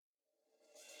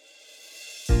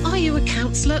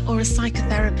counsellor or a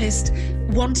psychotherapist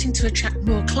wanting to attract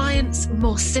more clients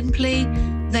more simply,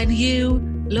 then you,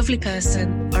 lovely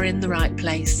person, are in the right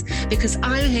place, because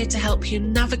I'm here to help you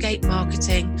navigate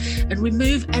marketing and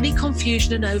remove any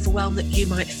confusion and overwhelm that you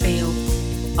might feel.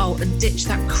 Oh, and ditch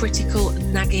that critical,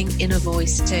 nagging inner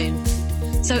voice too.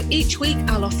 So each week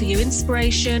I'll offer you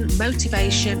inspiration,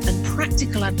 motivation and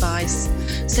practical advice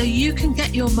so you can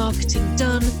get your marketing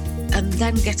done and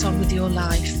then get on with your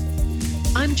life.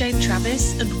 I'm Jane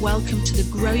Travis and welcome to the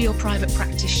Grow Your Private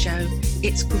Practice Show.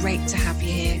 It's great to have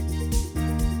you here.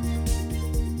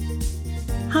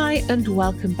 Hi and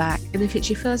welcome back. And if it's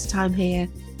your first time here,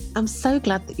 I'm so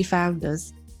glad that you found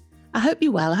us. I hope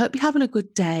you're well. I hope you're having a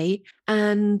good day.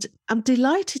 And I'm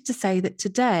delighted to say that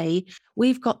today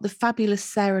we've got the fabulous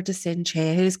Sarah Dosanjh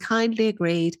here, who's kindly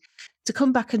agreed to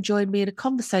come back and join me in a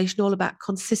conversation all about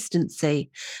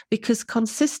consistency, because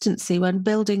consistency when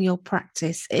building your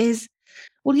practice is,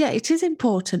 well, yeah, it is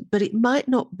important, but it might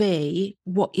not be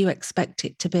what you expect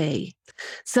it to be.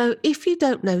 So if you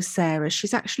don't know Sarah,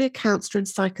 she's actually a counsellor and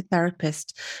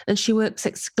psychotherapist, and she works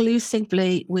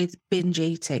exclusively with binge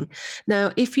eating.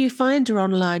 Now, if you find her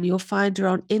online, you'll find her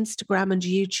on Instagram and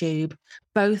YouTube,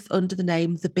 both under the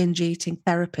name The Binge Eating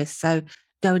Therapist. So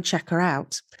go and check her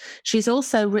out. She's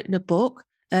also written a book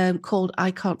called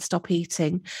I Can't Stop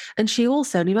Eating. And she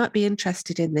also, and you might be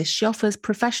interested in this, she offers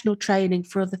professional training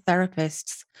for other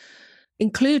therapists,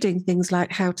 including things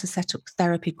like how to set up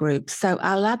therapy groups. So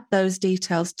I'll add those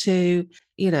details to,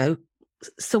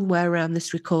 somewhere around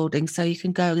this recording so you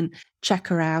can go and check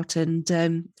her out and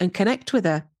connect with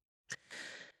her.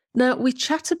 Now, we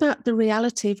chat about the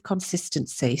reality of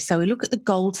consistency. So we look at the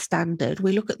gold standard,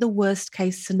 we look at the worst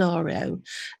case scenario,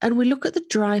 and we look at the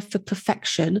drive for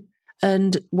perfection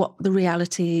and what the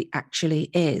reality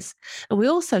actually is. And we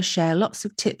also share lots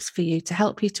of tips for you to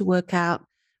help you to work out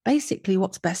basically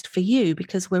what's best for you,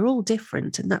 because we're all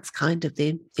different, and that's kind of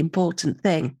the important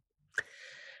thing.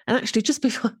 And actually, just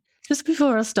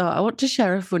before I start, I want to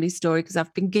share a funny story because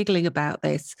I've been giggling about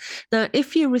this. Now,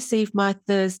 if you receive my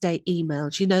Thursday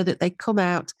emails, you know that they come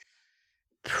out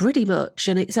pretty much,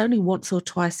 and it's only once or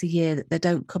twice a year that they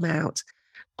don't come out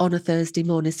on a Thursday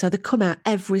morning. So they come out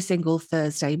every single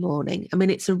Thursday morning. I mean,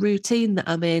 it's a routine that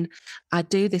I'm in. I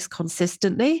do this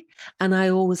consistently, and I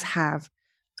always have.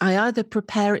 I either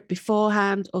prepare it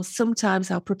beforehand or sometimes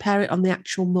I'll prepare it on the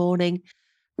actual morning,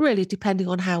 really depending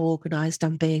on how organised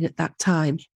I'm being at that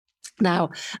time. Now,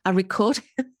 I record,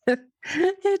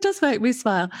 it does make me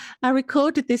smile. I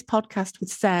recorded this podcast with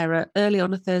Sarah early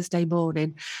on a Thursday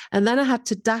morning, and then I had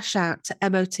to dash out to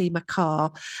MOT my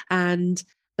car, and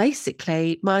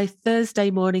basically my Thursday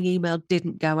morning email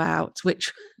didn't go out,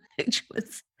 which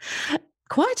was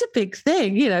quite a big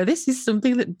thing. This is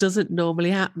something that doesn't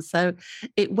normally happen. So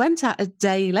it went out a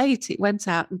day late. It went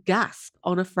out gasp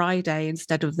on a Friday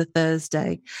instead of the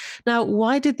Thursday. Now,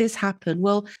 why did this happen?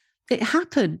 Well, it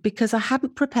happened because I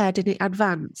hadn't prepared in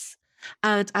advance.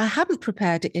 And I hadn't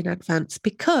prepared it in advance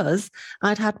because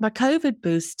I'd had my COVID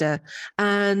booster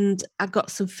and I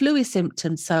got some flu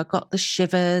symptoms. So I got the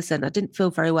shivers and I didn't feel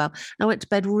very well. I went to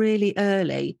bed really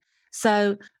early.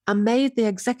 So I made the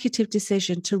executive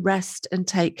decision to rest and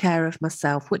take care of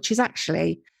myself, which is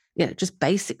actually, just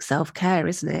basic self-care,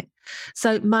 isn't it?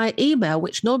 So my email,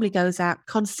 which normally goes out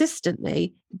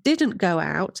consistently, didn't go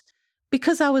out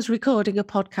because I was recording a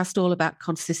podcast all about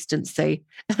consistency.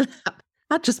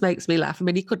 That just makes me laugh. I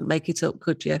mean, you couldn't make it up,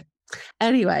 could you?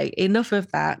 Anyway, enough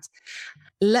of that.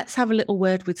 Let's have a little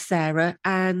word with Sarah,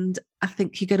 and I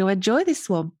think you're going to enjoy this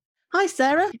one. Hi,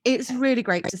 Sarah. It's really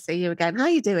great to see you again. How are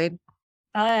you doing?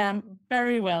 I am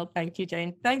very well, thank you,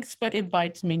 Jane. Thanks for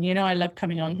inviting me. I love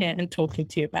coming on here and talking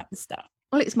to you about this stuff.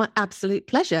 Well, it's my absolute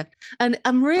pleasure. And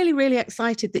I'm really, really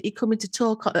excited that you're coming to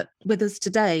talk with us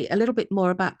today a little bit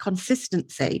more about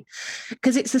consistency,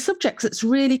 because it's a subject that's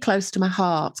really close to my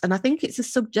heart. And I think it's a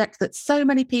subject that so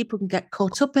many people can get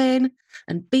caught up in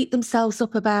and beat themselves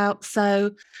up about.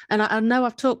 So, and I know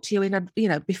I've talked to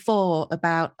you before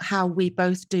about how we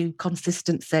both do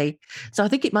consistency. So I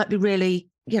think it might be really,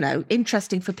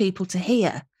 interesting for people to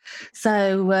hear.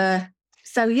 So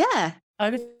yeah. I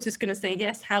was just going to say,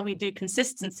 yes, how we do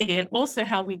consistency and also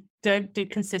how we don't do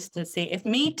consistency. If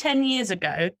me 10 years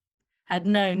ago had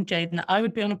known, Jaden, that I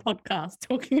would be on a podcast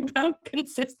talking about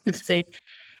consistency,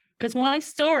 because my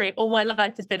story all my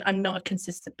life has been I'm not a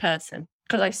consistent person,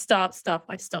 because I start stuff,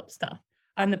 I stop stuff.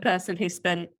 I'm the person who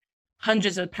spent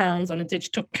hundreds of pounds on a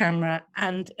digital camera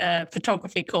and a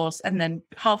photography course, and then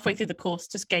halfway through the course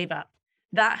just gave up.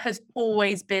 That has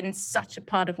always been such a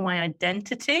part of my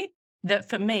identity that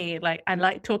for me, I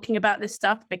like talking about this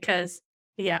stuff because,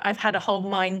 I've had a whole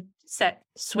mind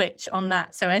switch on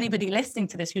that. So anybody listening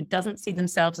to this who doesn't see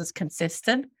themselves as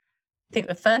consistent, I think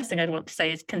the first thing I'd want to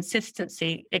say is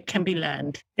consistency, it can be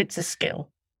learned. It's a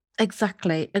skill.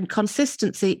 Exactly. And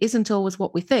consistency isn't always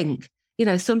what we think.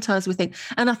 Sometimes we think,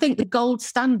 and I think the gold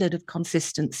standard of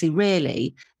consistency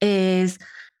really is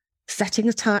setting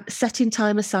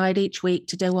time aside each week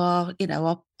to do our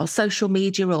social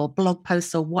media or blog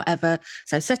posts or whatever.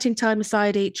 So setting time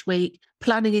aside each week,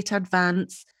 planning it in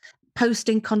advance,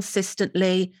 posting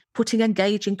consistently, putting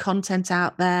engaging content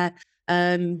out there,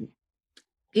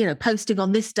 posting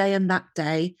on this day and that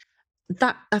day.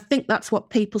 That, I think that's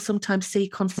what people sometimes see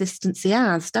consistency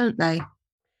as, don't they?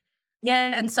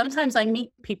 Yeah, and sometimes I meet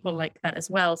people like that as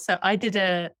well. So I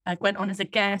went on as a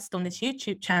guest on this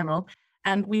YouTube channel,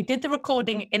 and we did the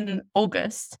recording in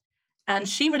August, and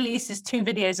she releases 2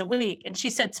 videos a week. And she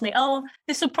said to me, "Oh,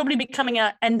 this will probably be coming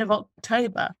out end of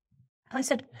October." And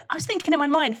I was thinking in my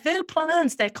mind, who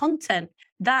plans their content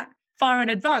that far in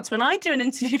advance? When I do an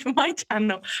interview for my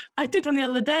channel, I did one the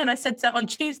other day, and I said that on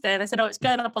Tuesday, and I said, "Oh, it's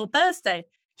going up on Thursday."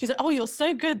 She said, "Oh, you're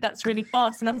so good. That's really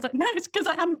fast." And I was like, "No, it's because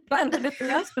I haven't planned anything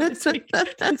else for this week.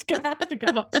 It's going to have to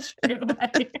go up straight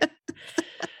away."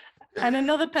 And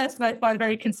another person I find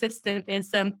very consistent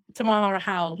is Tamara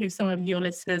Howell, who some of your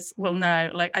listeners will know.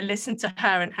 Like, I listen to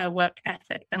her and her work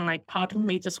ethic, and like part of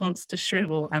me just wants to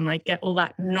shrivel and like get all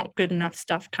that not good enough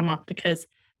stuff come up, because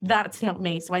that's not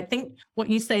me. So I think what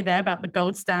you say there about the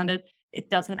gold standard, it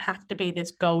doesn't have to be this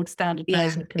gold standard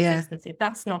version of consistency. Yeah.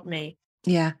 That's not me.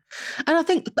 Yeah. And I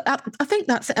think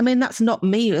that's not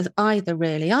me either,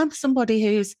 really. I'm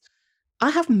somebody I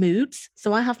have moods.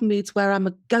 So I have moods where I'm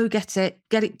a go get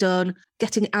it done,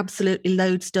 getting absolutely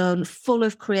loads done, full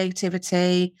of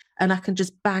creativity, and I can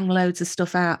just bang loads of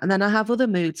stuff out. And then I have other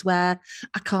moods where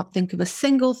I can't think of a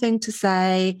single thing to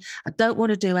say. I don't want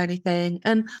to do anything.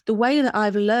 And the way that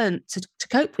I've learned to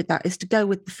cope with that is to go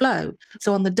with the flow.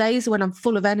 So on the days when I'm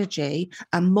full of energy,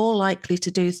 I'm more likely to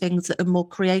do things that are more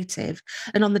creative.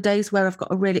 And on the days where I've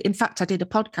got in fact, I did a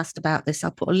podcast about this.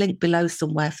 I'll put a link below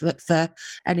somewhere for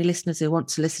any listeners who want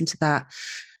to listen to that.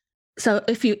 So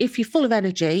if you're full of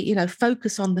energy,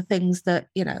 focus on the things that,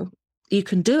 you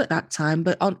can do at that time.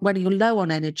 But when you're low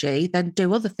on energy, then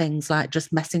do other things like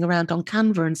just messing around on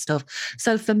Canva and stuff.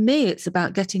 So for me, it's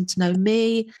about getting to know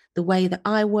me, the way that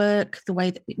I work, the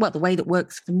way that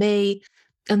works for me.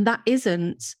 And that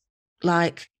isn't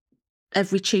like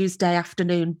every Tuesday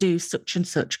afternoon, do such and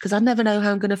such, because I never know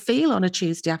how I'm going to feel on a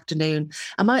Tuesday afternoon.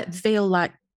 I might feel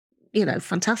like,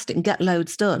 fantastic and get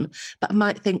loads done, but I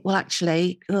might think, well,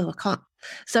 actually, I can't.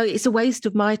 So it's a waste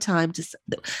of my time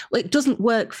it doesn't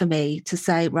work for me to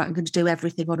say, right, I'm going to do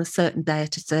everything on a certain day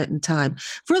at a certain time.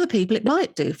 For other people, it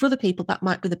might do. For other people, that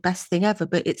might be the best thing ever,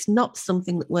 but it's not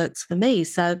something that works for me.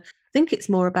 So I think it's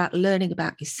more about learning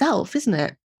about yourself, isn't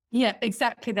it? Yeah,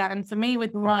 exactly that. And for me,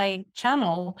 with my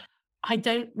channel, I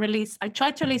try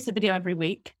to release a video every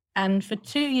week. And for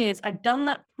 2 years, I've done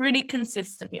that pretty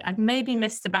consistently. I've maybe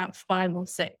missed about 5 or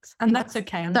 6. And that's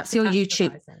okay. That's your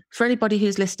YouTube. For anybody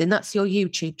who's listening, that's your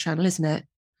YouTube channel, isn't it?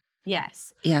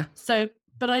 Yes. Yeah. So,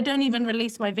 but I don't even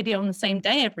release my video on the same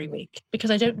day every week, because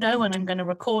I don't know when I'm going to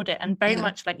record it. And very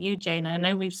much like you, Jane, I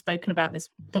know we've spoken about this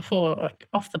before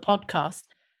off the podcast,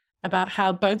 about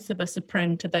how both of us are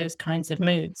prone to those kinds of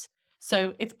moods.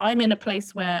 So if I'm in a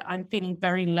place where I'm feeling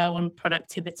very low on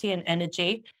productivity and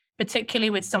energy, particularly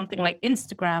with something like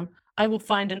Instagram, I will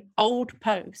find an old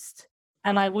post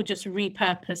and I will just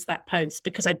repurpose that post,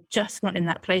 because I'm just not in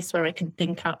that place where I can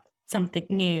think up something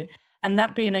new. And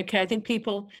that being okay, I think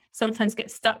people sometimes get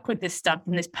stuck with this stuff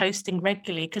and this posting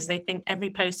regularly because they think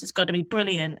every post has got to be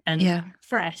brilliant and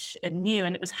fresh and new.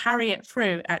 And it was Harriet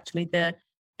Frew, actually, the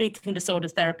eating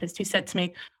disorders therapist, who said to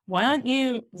me, "Why aren't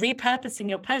you repurposing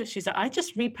your posts?" She said, "I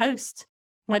just repost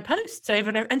my posts over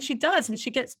and over." And she does, and she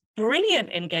gets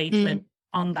brilliant engagement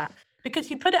on that, because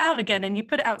you put it out again and you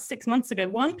put it out 6 months ago.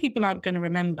 1, people aren't going to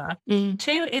remember. 2,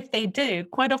 if they do,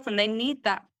 quite often they need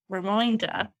that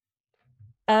reminder.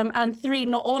 And 3,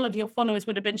 not all of your followers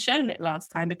would have been shown it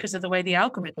last time because of the way the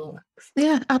algorithm works.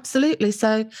 Yeah, absolutely.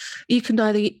 So you can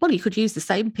you could use the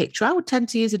same picture. I would tend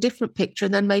to use a different picture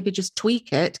and then maybe just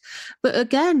tweak it. But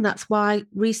again, that's why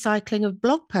recycling of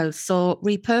blog posts or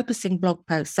repurposing blog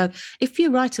posts. So if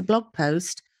you write a blog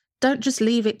post, don't just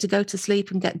leave it to go to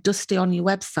sleep and get dusty on your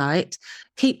website.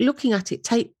 Keep looking at it,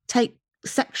 take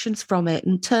sections from it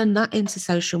and turn that into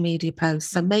social media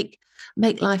posts. So make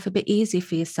life a bit easier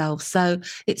for yourself. So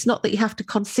it's not that you have to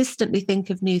consistently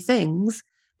think of new things,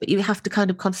 but you have to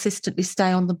kind of consistently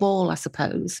stay on the ball, I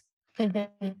suppose.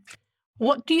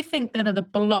 What do you think then are the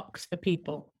blocks for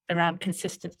people around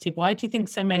consistency? Why do you think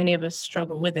so many of us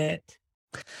struggle with it?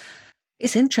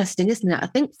 It's interesting, isn't it? I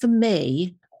think for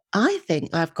me, I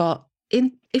think I've got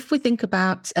if we think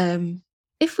about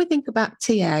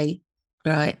TA,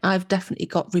 right, I've definitely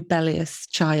got rebellious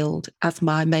child as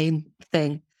my main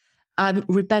thing. I'm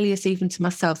rebellious even to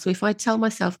myself. So if I tell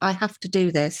myself I have to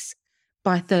do this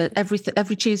by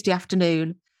every Tuesday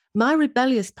afternoon, my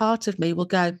rebellious part of me will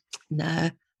go, no,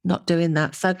 not doing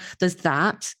that. So there's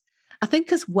that. I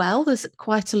think as well, there's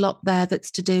quite a lot there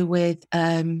that's to do with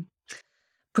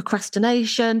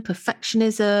procrastination,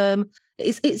 perfectionism.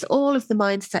 It's all of the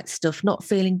mindset stuff, not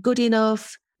feeling good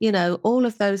enough. All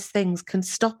of those things can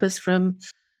stop us from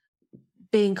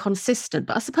being consistent.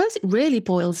 But I suppose it really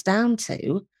boils down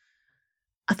to,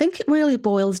 I think it really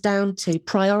boils down to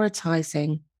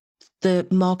prioritizing the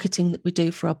marketing that we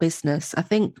do for our business. I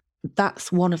think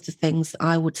that's one of the things that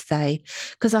I would say,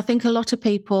 because I think a lot of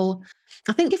people,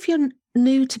 I think if you're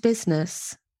new to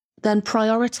business, then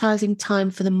prioritizing time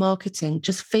for the marketing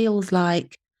just feels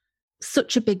like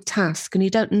such a big task, and you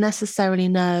don't necessarily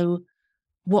know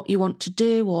what you want to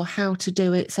do or how to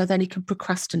do it. So then you can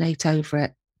procrastinate over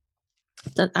it.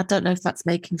 I don't know if that's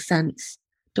making sense.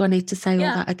 Do I need to say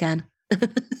all that again?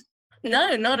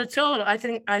 No, not at all. I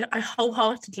think I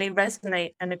wholeheartedly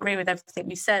resonate and agree with everything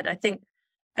you said. I think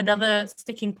another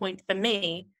sticking point for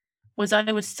me was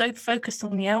I was so focused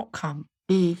on the outcome.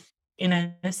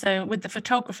 So with the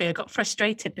photography, I got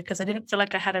frustrated because I didn't feel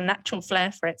like I had a natural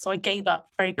flair for it. So I gave up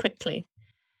very quickly.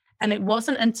 And it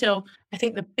wasn't until I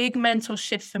think the big mental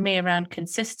shift for me around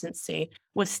consistency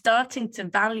was starting to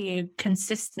value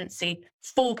consistency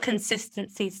for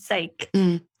consistency's sake.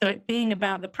 So it being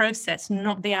about the process,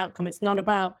 not the outcome. It's not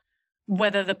about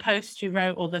whether the post you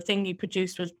wrote or the thing you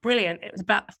produced was brilliant. It was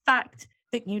about the fact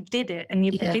that you did it. And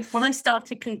when I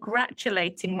started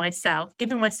congratulating myself,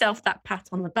 giving myself that pat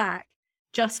on the back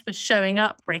just for showing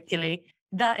up regularly,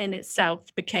 that in itself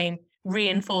became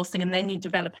reinforcing. And then you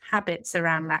develop habits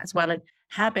around that as well. And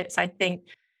habits, I think,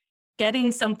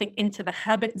 getting something into the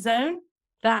habit zone,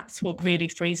 that's what really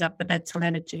frees up the mental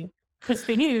energy. Because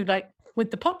for you, like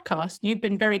with the podcast, you've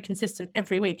been very consistent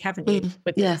every week, haven't you?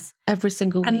 Yes, every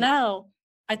single week. And now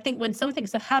I think when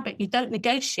something's a habit, you don't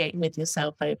negotiate with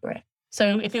yourself over it.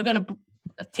 So if you're going to,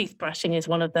 teeth brushing is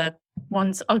one of the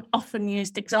ones often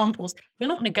used examples. You're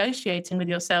not negotiating with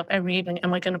yourself every evening.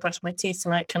 Am I going to brush my teeth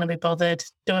tonight? Can I be bothered?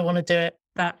 Do I want to do it?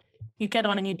 That you get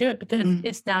on and you do it because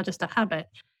it's now just a habit.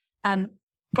 And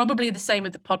probably the same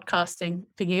with the podcasting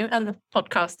for you and the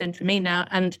podcasting for me now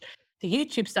and the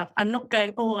YouTube stuff. I'm not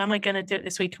going, am I going to do it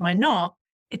this week? Am I not?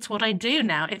 It's what I do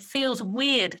now. It feels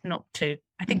weird not to.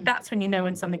 I think that's when you know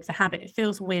when something's a habit. It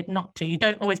feels weird not to. You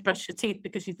don't always brush your teeth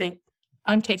because you think,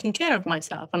 I'm taking care of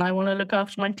myself and I want to look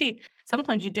after my teeth.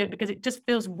 Sometimes you do it because it just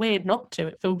feels weird not to.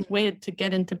 It feels weird to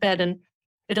get into bed and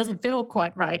it doesn't feel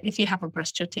quite right if you haven't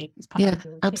brushed your teeth.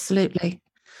 Absolutely.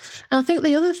 And I think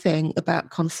the other thing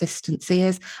about consistency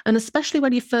is, and especially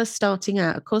when you're first starting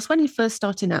out, of course, when you're first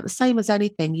starting out, the same as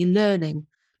anything, you're learning,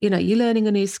 you're learning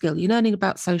a new skill, you're learning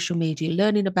about social media, you're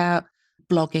learning about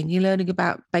blogging, you're learning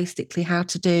about basically how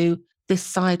to do this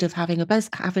side of having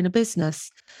a business.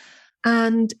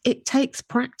 And it takes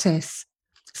practice.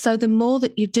 So the more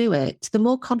that you do it, the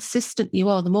more consistent you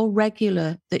are, the more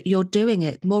regular that you're doing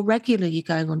it, the more regular you're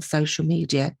going on social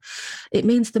media. It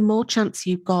means the more chance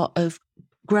you've got of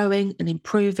growing and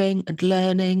improving and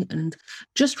learning and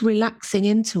just relaxing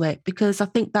into it. Because I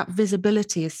think that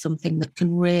visibility is something that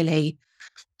can really,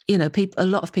 a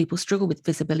lot of people struggle with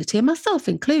visibility, and myself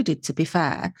included, to be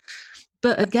fair.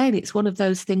 But again, it's one of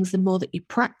those things, the more that you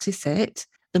practice it,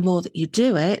 the more that you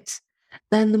do it,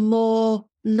 then the more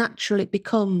natural it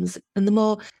becomes. And the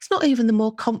more, it's not even the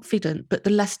more confident, but the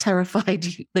less terrified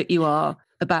that you are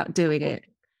about doing it.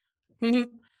 Mm-hmm.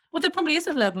 Well, there probably is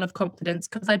a level of confidence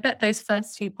because I bet those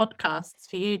first few podcasts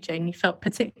for you, Jane, you felt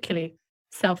particularly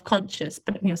self-conscious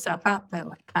putting yourself out there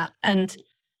like that. And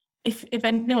if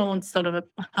anyone wants sort of a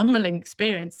humbling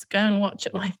experience, go and watch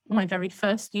my very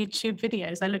first YouTube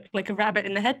videos. I look like a rabbit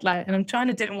in the headlight and I'm trying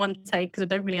to do it in one take because I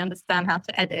don't really understand how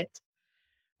to edit.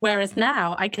 Whereas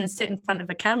now I can sit in front of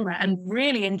a camera and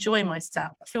really enjoy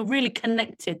myself. I feel really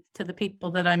connected to the people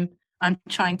that I'm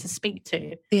trying to speak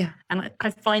to. Yeah. And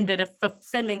I find it a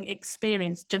fulfilling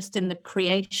experience just in the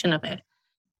creation of it.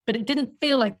 But it didn't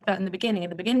feel like that in the beginning.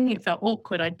 In the beginning, it felt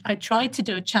awkward. I tried to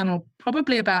do a channel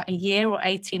probably about a year or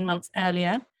 18 months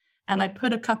earlier. And I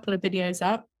put a couple of videos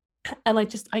up and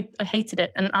I hated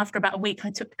it. And after about a week,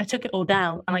 I took it all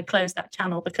down and I closed that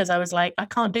channel because I was like, I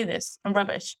can't do this. I'm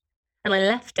rubbish. And I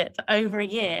left it for over a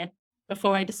year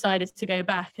before I decided to go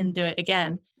back and do it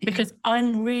again, because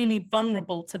I'm really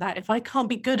vulnerable to that. If I can't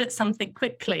be good at something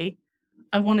quickly,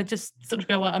 I want to just sort of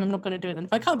go, well, and I'm not going to do it. And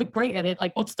if I can't be great at it,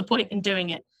 like, what's the point in doing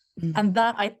it? Mm. And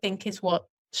that, I think, is what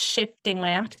shifting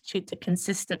my attitude to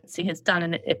consistency has done.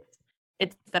 And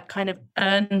it's that kind of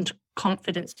earned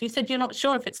confidence. You said you're not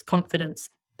sure if it's confidence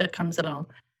that comes along.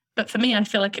 But for me, I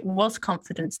feel like it was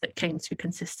confidence that came through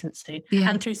consistency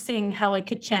and through seeing how I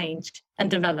could change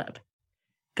and develop.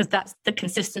 Because that's the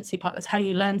consistency part. That's how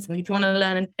you learn something. If you want to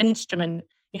learn an instrument,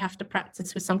 you have to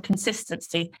practice with some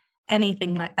consistency,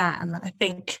 anything like that. And I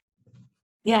think,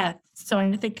 so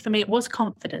I think for me, it was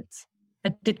confidence.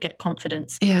 I did get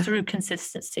confidence through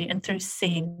consistency and through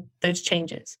seeing those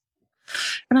changes.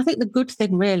 And I think the good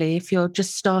thing really, if you're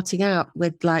just starting out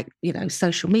with, like, you know,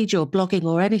 social media or blogging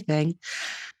or anything,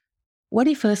 when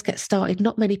you first get started,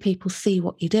 not many people see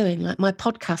what you're doing. Like my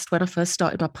podcast, when I first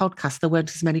started my podcast, there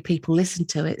weren't as many people listen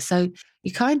to it. So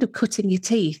you're kind of cutting your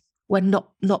teeth when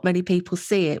not many people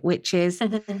see it, which is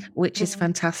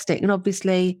fantastic. And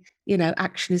obviously, you know,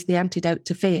 action is the antidote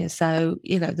to fear. So,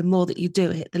 you know, the more that you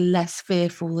do it, the less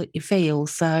fearful that you feel.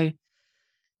 So,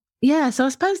 so I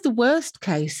suppose the worst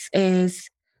case is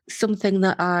something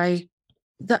that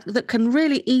that can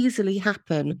really easily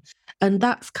happen. And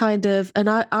that's kind of, and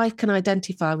I can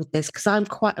identify with this because I'm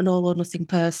quite an all or nothing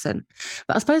person.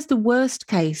 But I suppose the worst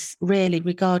case really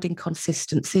regarding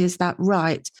consistency is that,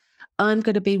 right, I'm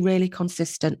going to be really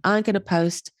consistent. I'm going to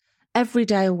post every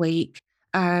day a week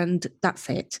and that's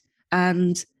it.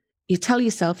 And you tell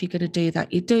yourself you're going to do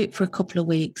that. You do it for a couple of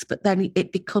weeks, but then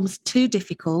it becomes too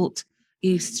difficult.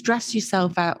 You stress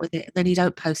yourself out with it, and then you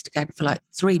don't post again for like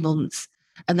 3 months.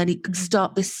 And then you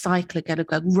start this cycle again of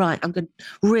going, right, I'm going to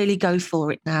really go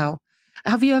for it now.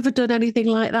 Have you ever done anything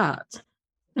like that?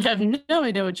 I have no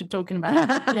idea what you're talking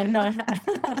about. No.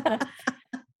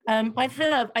 I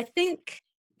have. I think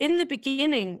in the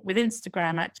beginning with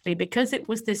Instagram, actually, because it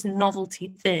was this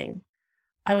novelty thing,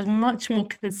 I was much more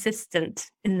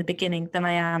consistent in the beginning than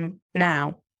I am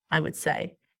now, I would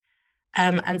say.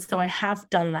 And so I have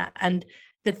done that. And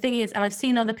the thing is, and I've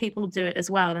seen other people do it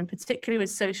as well, and particularly with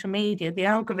social media, the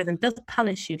algorithm does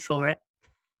punish you for it.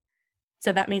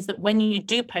 So that means that when you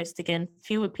do post again,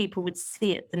 fewer people would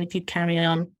see it than if you carry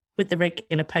on with the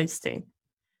regular posting.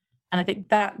 And I think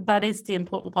that is the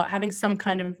important part, having some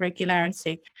kind of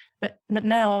regularity. But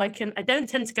now I don't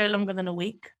tend to go longer than a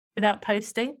week without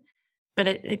posting, but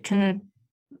it can,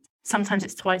 sometimes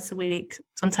it's twice a week,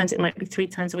 sometimes it might be 3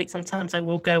 times a week, sometimes I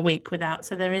will go a week without.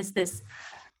 So there is this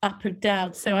up or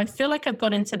down. So I feel like I've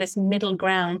got into this middle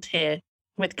ground here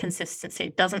with consistency.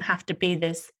 It doesn't have to be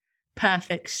this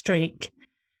perfect streak.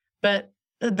 But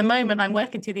at the moment, I'm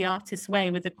working through the Artist's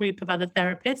Way with a group of other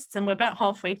therapists, and we're about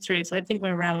halfway through. So I think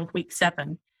we're around week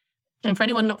 7. And for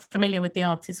anyone not familiar with the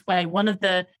Artist's Way, one of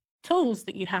the tools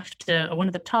that you have to, or one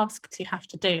of the tasks you have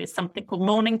to do is something called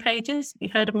morning pages. Have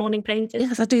you heard of morning pages?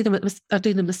 Yes, I do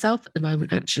them myself at the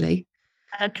moment, actually.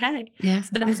 Okay. Yes.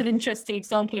 So that's an interesting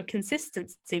example of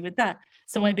consistency with that.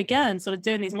 So I began sort of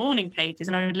doing these morning pages,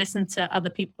 and I would listen to other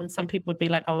people, and some people would be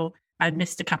like, oh, I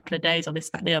missed a couple of days or this,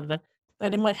 that, and the other.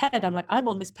 But in my head, I'm like, I'm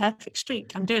on this perfect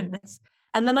streak. I'm doing this.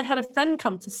 And then I had a friend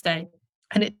come to stay,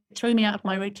 and it threw me out of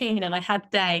my routine. And I had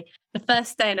the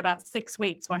first day in about 6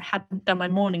 weeks where I hadn't done my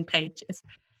morning pages.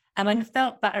 And I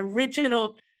felt that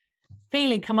original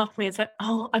feeling come up with me. It's like,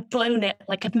 oh, I've blown it.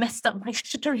 Like I've messed up my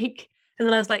streak. And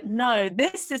then I was like, no,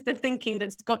 this is the thinking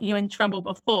that's got you in trouble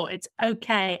before. It's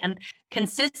okay. And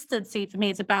consistency for me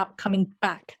is about coming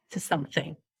back to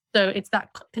something. So it's that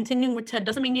continuing return.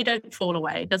 Doesn't mean you don't fall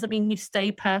away. Doesn't mean you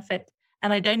stay perfect.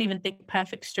 And I don't even think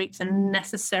perfect streaks are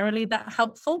necessarily that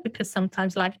helpful, because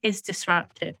sometimes life is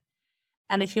disruptive.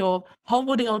 And if you're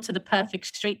holding on to the perfect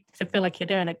streak to feel like you're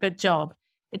doing a good job,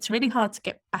 it's really hard to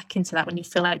get back into that when you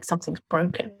feel like something's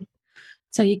broken.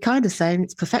 So you're kind of saying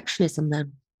it's perfectionism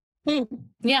then?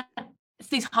 Yeah,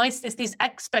 it's these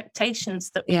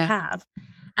expectations that we have.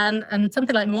 And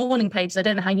something like morning pages, I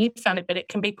don't know how you found it, but it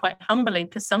can be quite humbling,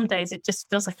 because some days it just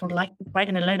feels like I'm like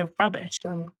writing a load of rubbish.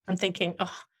 I'm thinking,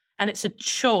 oh, and it's a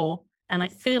chore, and I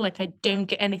feel like I don't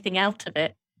get anything out of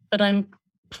it, but I'm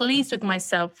pleased with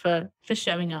myself for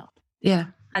showing up. Yeah.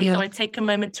 And so I take a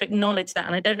moment to acknowledge that.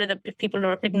 And I don't know that if people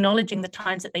are acknowledging the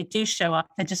times that they do show up,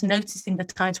 they're just noticing the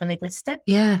times when they've missed it.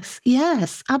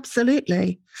 Yes,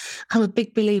 absolutely. I'm a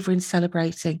big believer in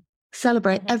celebrating.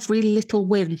 Celebrate every little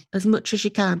win as much as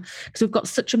you can, because we've got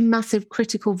such a massive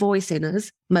critical voice in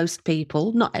us, most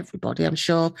people, not everybody. I'm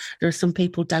sure there are some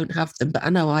people who don't have them, but I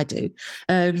know I do.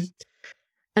 And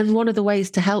one of the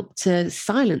ways to help to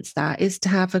silence that is to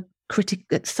have an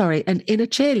inner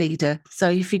cheerleader. So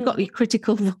if you've got your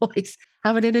critical voice,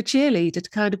 have an inner cheerleader to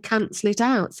kind of cancel it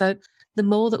out. So the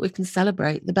more that we can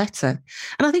celebrate, the better.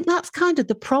 And I think that's kind of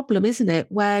the problem, isn't it?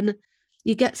 When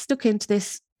you get stuck into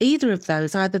this, either of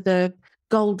those, either the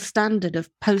gold standard of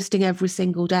posting every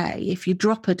single day. If you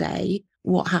drop a day,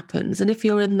 what happens? And if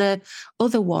you're in the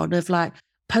other one of like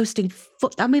posting,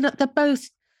 I mean, they're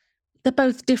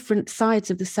both different sides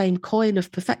of the same coin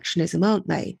of perfectionism, aren't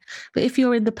they? But if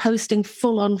you're in the posting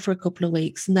full on for a couple of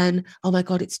weeks and then, oh my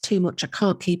God, it's too much, I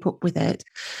can't keep up with it.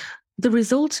 The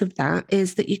result of that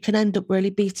is that you can end up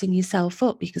really beating yourself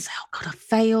up because, oh God, I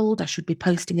failed. I should be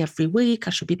posting every week.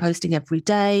 I should be posting every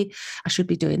day. I should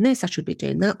be doing this. I should be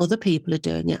doing that. Other people are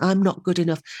doing it. I'm not good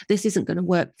enough. This isn't going to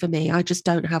work for me. I just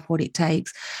don't have what it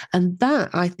takes. And that,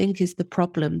 I think, is the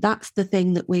problem. That's the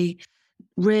thing that we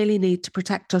really need to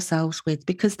protect ourselves with,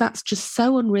 because that's just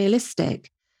so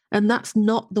unrealistic. And that's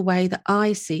not the way that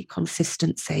I see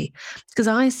consistency, because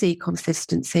I see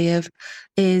consistency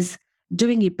is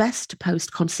doing your best to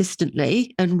post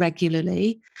consistently and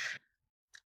regularly.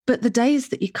 But the days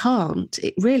that you can't,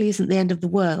 it really isn't the end of the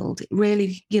world. It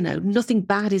really, nothing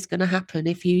bad is going to happen.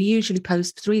 If you usually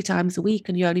post 3 times a week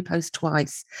and you only post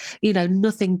twice,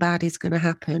 nothing bad is going to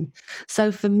happen. So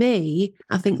for me,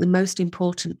 I think the most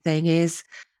important thing is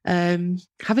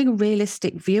having a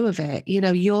realistic view of it.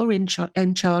 You're in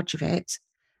charge of it.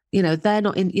 They're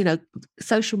not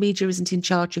social media isn't in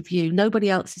charge of you. Nobody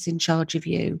else is in charge of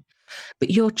you. But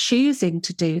you're choosing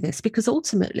to do this because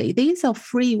ultimately these are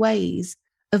free ways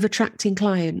of attracting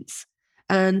clients.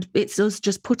 And it's us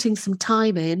just putting some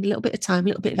time in, a little bit of time, a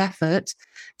little bit of effort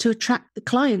to attract the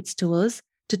clients to us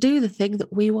to do the thing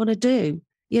that we want to do.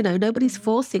 Nobody's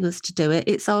forcing us to do it.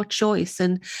 It's our choice.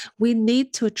 And we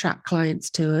need to attract clients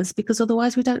to us because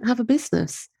otherwise we don't have a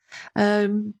business.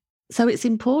 So it's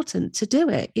important to do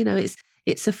it.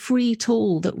 It's a free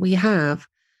tool that we have,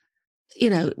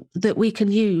 that we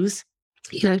can use,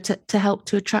 to help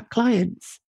to attract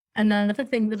clients. And another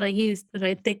thing that I use that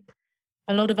I think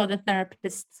a lot of other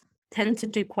therapists tend to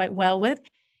do quite well with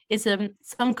is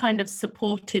some kind of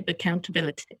supportive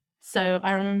accountability. So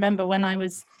I remember when I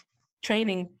was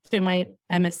training through my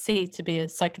MSc to be a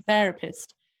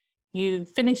psychotherapist, you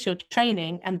finish your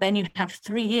training and then you have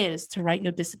 3 years to write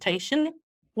your dissertation.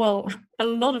 Well, a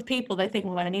lot of people, they think,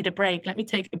 well, I need a break. Let me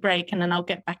take a break and then I'll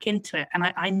get back into it.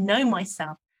 And I know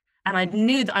myself, and I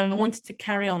knew that I wanted to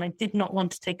carry on. I did not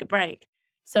want to take a break.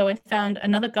 So I found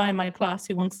another guy in my class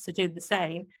who wants to do the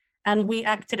same. And we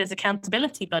acted as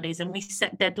accountability buddies, and we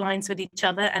set deadlines with each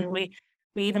other. And we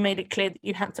even made it clear that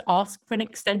you had to ask for an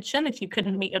extension if you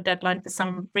couldn't meet your deadline for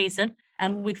some reason.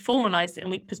 And we formalized it.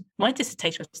 And because my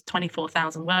dissertation was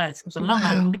 24,000 words. It was a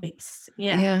long piece.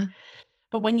 Yeah.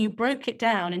 But when you broke it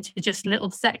down into just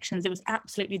little sections, it was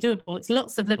absolutely doable. It's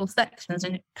lots of little sections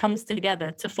and it comes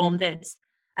together to form this.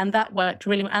 And that worked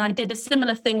really well. And I did a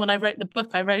similar thing when I wrote the book.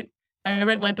 I wrote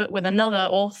my book with another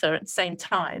author at the same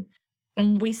time.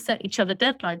 And we set each other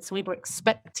deadlines. So we were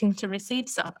expecting to receive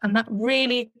stuff. And that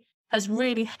really has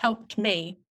really helped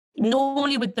me.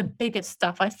 Normally with the biggest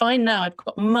stuff, I find now I've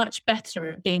got much better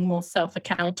at being more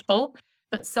self-accountable.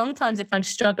 But sometimes if I'm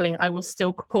struggling, I will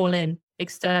still call in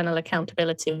external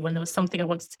accountability. When there was something I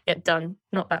wanted to get done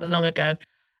not that long ago,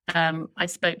 I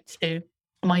spoke to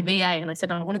my VA and I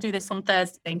said, I want to do this on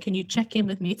Thursday. And can you check in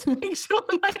with me to make sure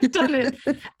I've done it?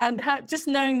 And just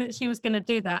knowing that she was going to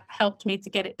do that helped me to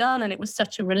get it done. And it was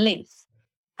such a relief.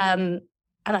 And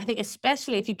I think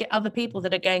especially if you get other people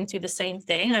that are going through the same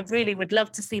thing, I really would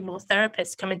love to see more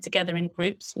therapists coming together in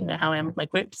groups, how I am with my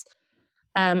groups,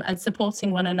 and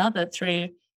supporting one another through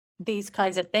these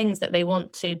kinds of things that they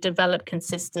want to develop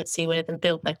consistency with and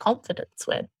build their confidence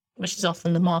with, which is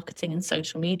often the marketing and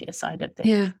social media side of things.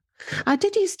 Yeah. I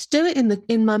did used to do it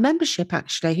in my membership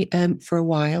actually for a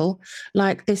while,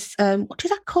 like this, what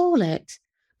did I call it?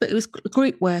 But it was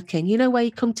group working, where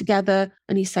you come together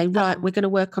and you say, right, we're going to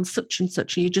work on such and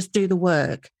such, and you just do the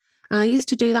work. And I used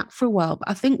to do that for a while, but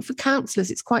I think for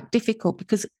counsellors, it's quite difficult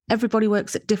because everybody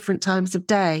works at different times of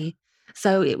day.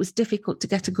 So it was difficult to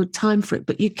get a good time for it.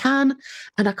 But you can,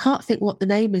 and I can't think what the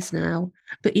name is now,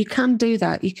 but you can do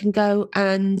that. You can go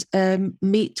and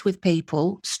meet with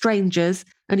people, strangers,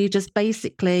 and you just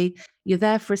basically, you're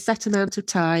there for a set amount of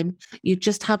time. You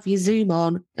just have your Zoom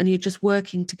on and you're just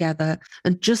working together.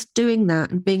 And just doing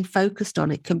that and being focused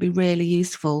on it can be really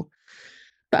useful.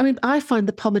 But I mean, I find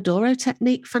the Pomodoro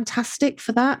technique fantastic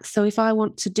for that. So if I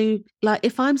want to do, like,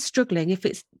 if I'm struggling, if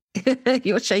it's,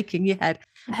 you're shaking your head.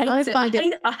 I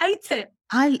hate it.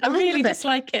 I really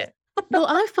dislike it. Well,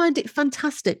 I find it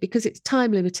fantastic because it's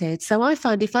time limited. So I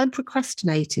find if I'm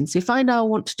procrastinating, so if I know I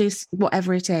want to do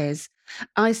whatever it is,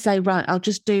 I say, right, I'll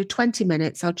just do 20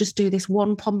 minutes. I'll just do this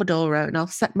one Pomodoro and I'll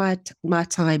set my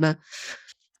timer.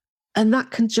 And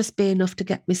that can just be enough to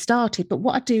get me started. But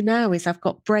what I do now is I've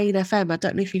got Brain FM. I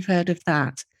don't know if you've heard of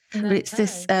that. But it's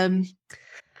this,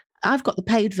 I've got the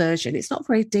paid version. It's not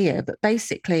very dear, but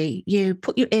basically you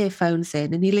put your earphones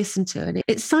in and you listen to it.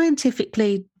 It's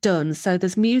scientifically done. So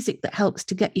there's music that helps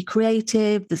to get you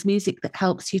creative. There's music that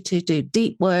helps you to do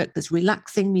deep work. There's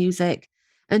relaxing music.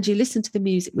 And you listen to the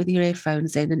music with your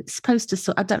earphones in, and it's supposed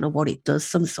to, I don't know what it does,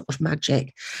 some sort of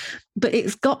magic. But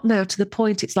it's got now to the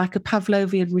point, it's like a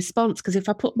Pavlovian response, because if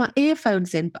I put my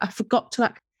earphones in, but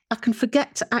I can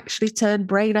forget to actually turn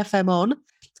Brain FM on,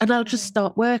 and I'll just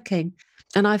start working.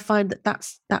 And I find that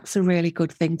that's a really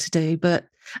good thing to do. But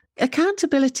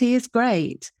accountability is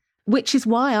great, which is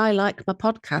why I like my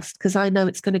podcast, because I know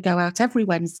it's going to go out every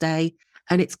Wednesday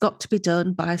and it's got to be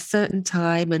done by a certain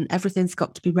time and everything's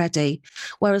got to be ready.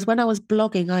 Whereas when I was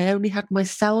blogging, I only had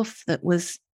myself that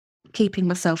was keeping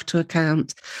myself to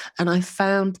account. And I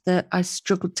found that I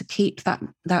struggled to keep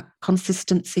that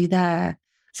consistency there.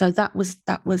 So that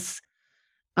was,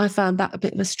 I found that a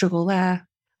bit of a struggle there.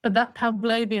 But that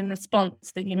Pavlovian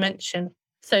response that you mentioned,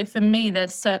 so for me,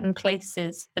 there's certain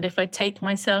places that if I take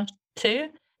myself to,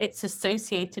 it's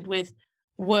associated with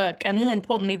work and more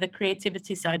importantly, the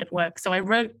creativity side of work. So I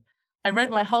wrote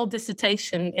my whole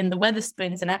dissertation in the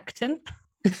Wetherspoons in Acton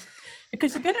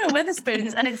because you go to a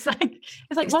Wetherspoons and it's like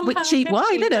 £1.50 cheap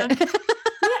wine, isn't it?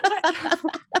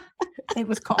 It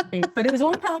was coffee, but it was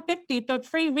 £1.50 for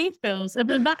 3 refills.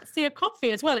 And that's the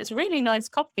coffee as well. It's really nice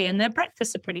coffee, and their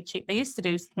breakfasts are pretty cheap. They used to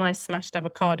do nice smashed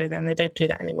avocado, then they don't do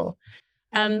that anymore.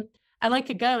 And I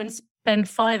could go and spend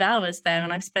 5 hours there,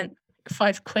 and I spent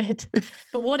 £5.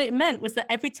 But what it meant was that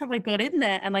every time I got in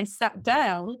there and I sat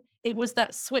down, it was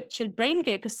that switch in brain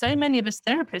gear, because so many of us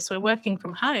therapists were working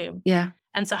from home. Yeah.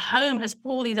 And so home has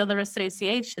all these other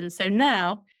associations. So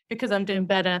now, because I'm doing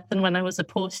better than when I was a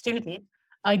poor student,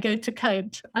 I go to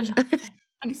Coach. I'm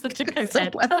such a Coach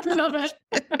head. I love it.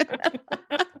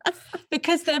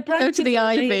 Because their brunches go to the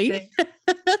Ivy.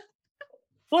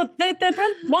 Well, their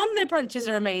brunches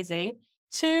are amazing.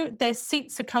 2, their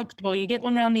seats are comfortable. You get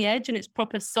one around the edge and it's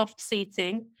proper soft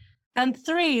seating. And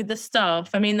 3, the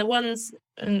staff. I mean, the ones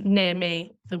near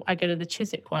me, I go to the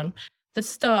Chiswick one, the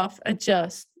staff are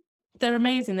they're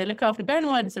amazing. They look after. Bear in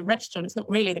mind, it's a restaurant. It's not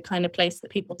really the kind of place that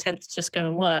people tend to just go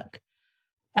and work.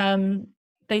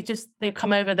 They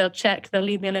come over, they'll check, they'll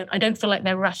leave me alone. I don't feel like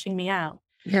they're rushing me out.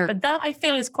 Yeah. But that I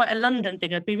feel is quite a London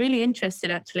thing. I'd be really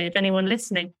interested actually if anyone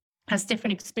listening has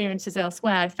different experiences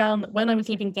elsewhere. I found that when I was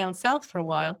living down south for a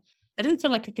while, I didn't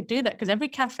feel like I could do that because every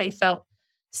cafe felt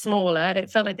smaller. It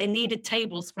felt like they needed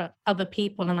tables for other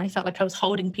people, and I felt like I was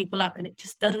holding people up, and it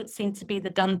just doesn't seem to be the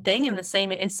done thing. And the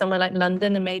same it is somewhere like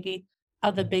London and maybe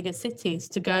other bigger cities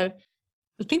to go,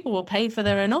 because people will pay for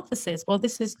their own offices. Well,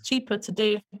 this is cheaper to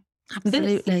do.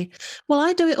 Absolutely. Well,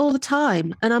 I do it all the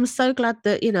time. And I'm so glad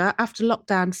that, after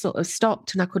lockdown sort of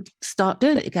stopped and I could start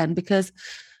doing it again, because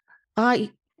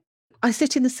I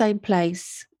sit in the same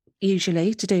place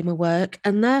usually to do my work.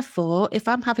 And therefore, if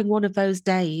I'm having one of those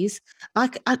days,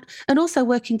 and also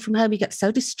working from home, you get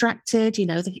so distracted, you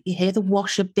hear the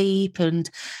washer beep and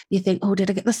you think, oh, did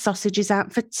I get the sausages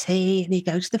out for tea? And you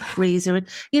go to the freezer and,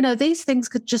 these things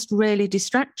could just really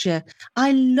distract you.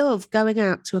 I love going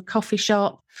out to a coffee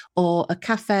shop or a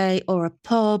cafe or a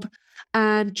pub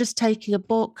and just taking a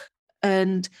book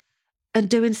and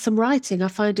doing some writing. I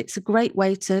find it's a great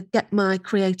way to get my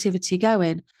creativity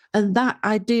going. And that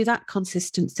I do that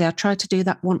consistency. I try to do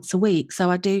that once a week.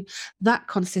 So I do that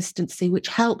consistency, which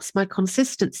helps my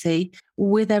consistency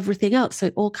with everything else. So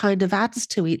it all kind of adds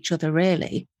to each other,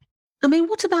 really. I mean,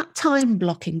 what about time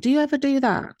blocking? Do you ever do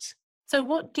that? So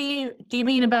what do you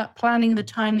mean about planning the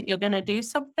time that you're going to do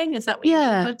something? Is that what you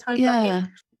mean by time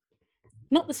blocking?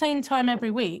 Not the same time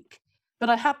every week, but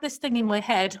I have this thing in my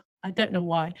head, I don't know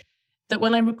why, that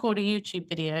when I record a YouTube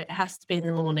video, it has to be in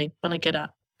the morning when I get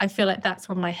up. I feel like that's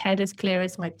when my head is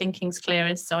clearest, my thinking's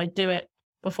clearest. So I do it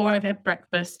before I've had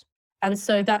breakfast. And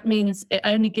so that means it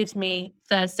only gives me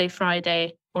Thursday,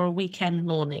 Friday, or a weekend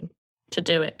morning to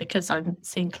do it because I'm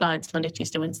seeing clients Monday,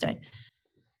 Tuesday, Wednesday.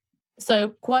 So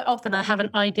quite often I have an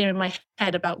idea in my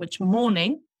head about which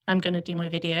morning I'm going to do my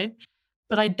video,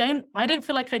 but I don't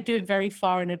feel like I do it very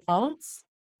far in advance.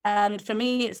 And for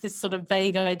me, it's this sort of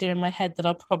vague idea in my head that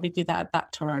I'll probably do that at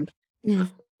that time. Yeah.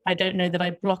 I don't know that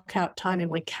I block out time in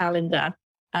my calendar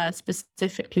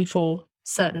specifically for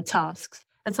certain tasks.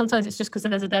 And sometimes it's just because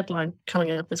there's a deadline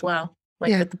coming up as well.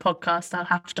 Like with the podcast, I'll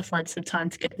have to find some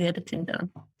time to get the editing done.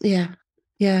 Yeah.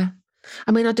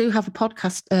 I mean, I do have a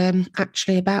podcast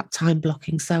actually about time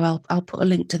blocking, so I'll put a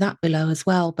link to that below as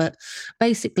well. But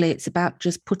basically, it's about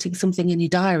just putting something in your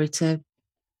diary to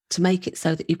make it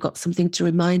so that you've got something to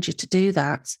remind you to do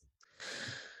that.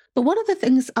 But one of the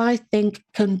things I think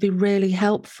can be really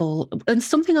helpful, and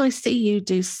something I see you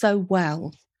do so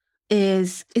well,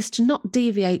 is to not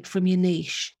deviate from your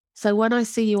niche. So when I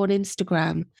see you on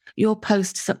Instagram, your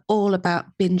posts are all about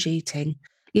binge eating.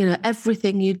 You know,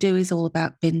 everything you do is all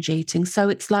about binge eating. So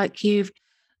it's like you've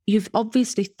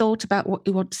obviously thought about what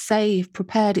you want to say, you've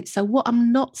prepared it. So what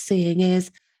I'm not seeing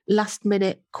is last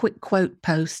minute quick quote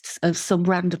posts of some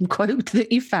random quote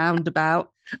that you found about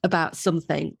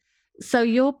something. So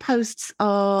your posts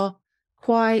are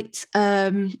quite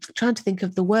trying to think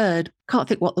of the word, can't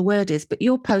think what the word is, but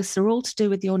your posts are all to do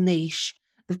with your niche.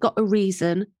 They've got a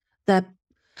reason. They're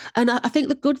and I think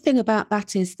the good thing about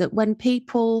that is that when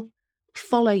people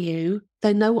follow you,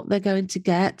 they know what they're going to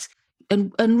get.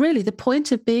 And really the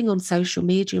point of being on social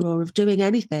media or of doing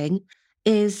anything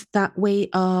is that we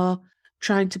are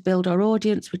trying to build our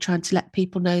audience. We're trying to let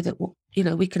people know that, you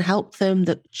know, we can help them,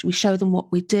 that we show them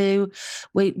what we do.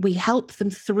 We help them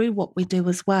through what we do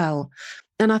as well.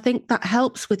 And I think that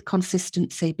helps with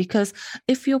consistency, because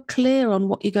if you're clear on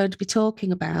what you're going to be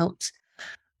talking about,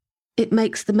 it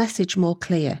makes the message more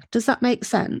clear. Does that make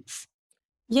sense?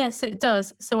 Yes, it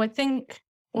does. So I think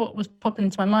what was popping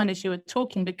into my mind as you were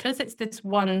talking, because it's this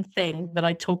one thing that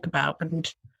I talk about,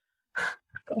 and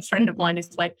I've got a friend of mine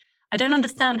who's like, I don't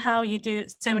understand how you do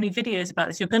so many videos about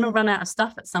this. You're going to run out of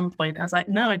stuff at some point. I was like,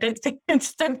 no, I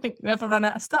just don't think you ever run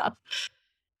out of stuff.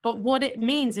 But what it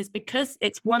means is, because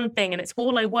it's one thing and it's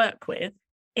all I work with,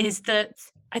 is that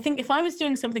I think if I was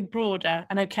doing something broader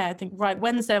and okay, I think, right,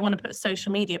 Wednesday I want to put a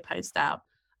social media post out.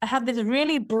 I have this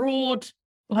really broad,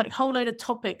 like, whole load of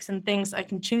topics and things I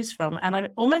can choose from. And I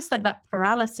almost like that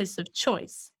paralysis of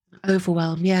choice.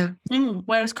 Overwhelm, yeah.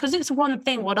 Whereas because it's one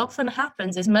thing, what often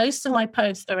happens is most of my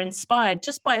posts are inspired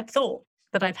just by a thought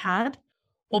that I've had,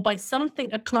 or by something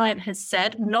a client has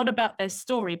said, not about their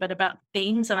story, but about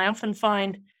themes. And I often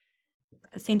find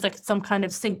it seems like some kind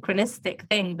of synchronistic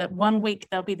thing that one week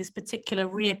there'll be this particular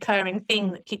reoccurring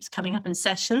theme that keeps coming up in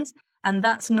sessions. And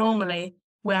that's normally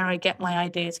where I get my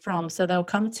ideas from. So they'll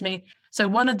come to me. So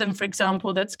one of them, for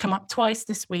example, that's come up twice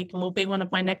this week and will be one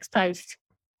of my next posts,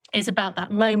 is about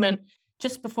that moment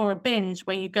just before a binge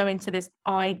where you go into this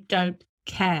I don't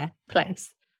care place.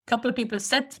 A couple of people have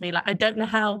said to me, like, I don't know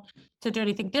how to do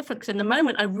anything different, because in the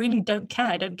moment I really don't care.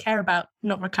 I don't care about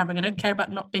not recovering. I don't care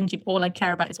about not binging. All I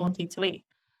care about is wanting to eat.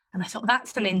 And I thought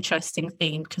that's an interesting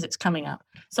theme because it's coming up.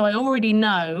 So I already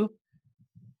know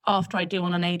after I do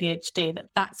one on ADHD that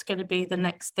that's going to be the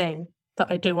next thing that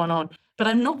I do one on. But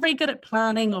I'm not very good at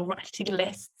planning or writing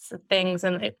lists of things,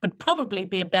 and it would probably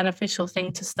be a beneficial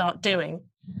thing to start doing.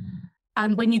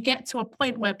 And when you get to a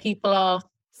point where people are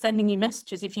sending you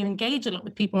messages, if you engage a lot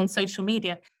with people on social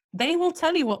media, they will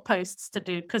tell you what posts to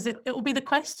do, because it will be the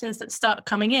questions that start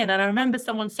coming in. And I remember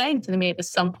someone saying to me at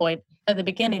some point at the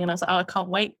beginning, and I was like, oh, I can't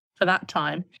wait for that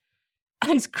time.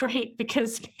 And it's great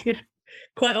because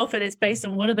quite often it's based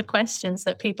on what are the questions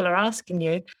that people are asking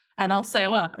you. And I'll say,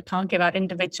 well, I can't give out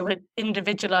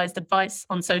individualized advice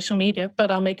on social media, but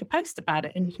I'll make a post about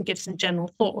it and you can give some general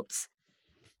thoughts.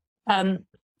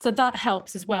 So that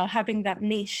helps as well, having that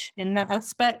niche in that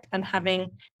aspect and having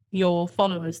your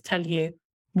followers tell you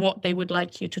what they would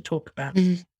like you to talk about.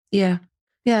 Yeah.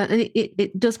 Yeah. And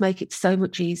it does make it so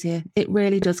much easier. It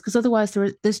really does. Because otherwise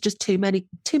there's just too many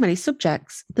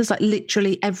subjects. There's like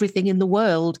literally everything in the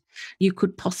world you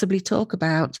could possibly talk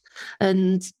about.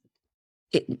 And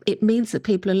it means that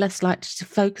people are less likely to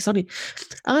focus on it.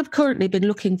 I've currently been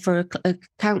looking for a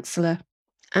counsellor,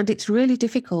 and it's really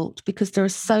difficult because there are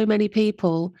so many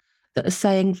people that are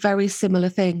saying very similar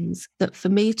things, that for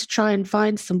me to try and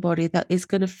find somebody that is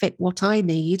going to fit what I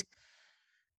need,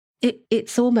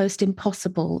 it's almost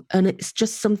impossible. And it's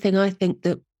just something I think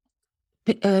that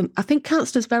I think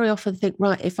counsellors very often think,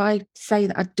 right, if I say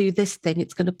that I do this thing,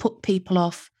 it's going to put people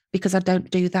off because I don't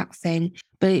do that thing.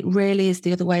 But it really is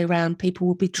the other way around. People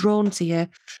will be drawn to you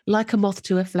like a moth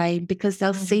to a flame because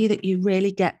they'll see that you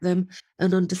really get them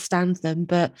and understand them.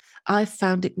 But I've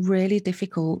found it really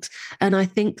difficult. And I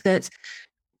think that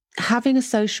having a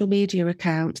social media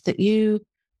account that you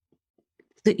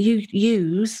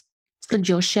use, and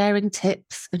you're sharing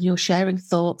tips and you're sharing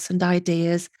thoughts and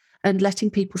ideas and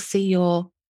letting people see your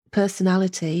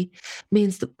personality,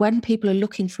 means that when people are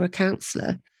looking for a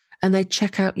counsellor and they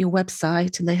check out your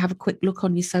website and they have a quick look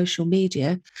on your social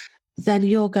media, then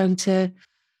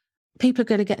people are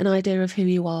going to get an idea of who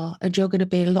you are, and you're going to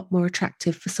be a lot more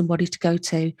attractive for somebody to go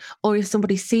to. Or if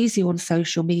somebody sees you on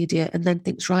social media and then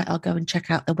thinks, right, I'll go and check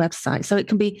out the website. So it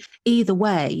can be either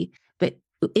way, but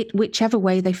whichever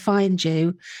way they find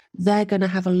you, they're going to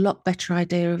have a lot better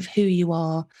idea of who you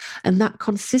are. And that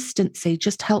consistency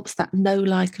just helps that know,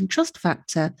 like, and trust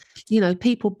factor.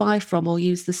 People buy from or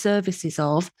use the services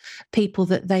of people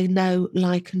that they know,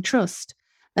 like, and trust.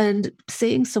 And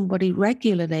seeing somebody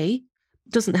regularly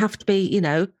doesn't have to be,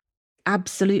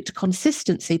 absolute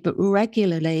consistency, but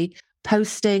regularly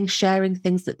posting, sharing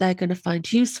things that they're going to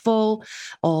find useful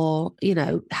or,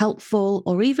 helpful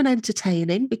or even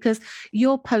entertaining, because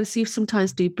your posts, you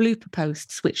sometimes do blooper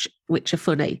posts, which are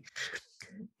funny.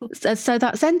 So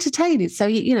that's entertaining. So,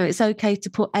 it's okay to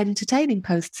put entertaining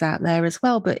posts out there as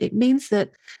well, but it means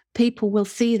that people will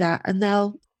see that and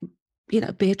they'll,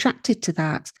 be attracted to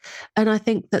that. And I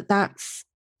think that that's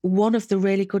one of the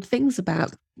really good things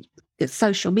about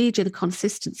social media, the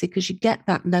consistency, because you get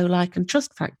that know, like, and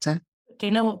trust factor. Do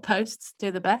you know what posts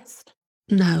do the best?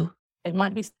 No. It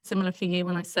might be similar for you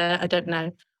when I say I don't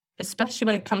know, especially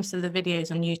when it comes to the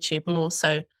videos on YouTube more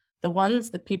so. The ones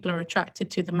that people are attracted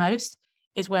to the most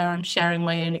is where I'm sharing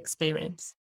my own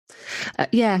experience.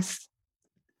 Yes.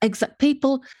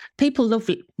 People love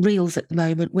reels at the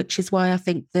moment, which is why I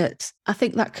think that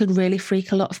can really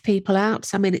freak a lot of people out.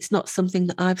 I mean, it's not something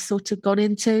that I've sort of gone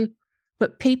into,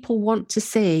 but people want to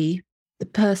see the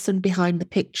person behind the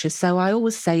picture. So I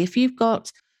always say, if you've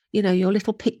got, your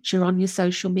little picture on your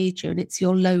social media and it's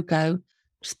your logo,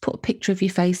 just put a picture of your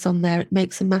face on there. It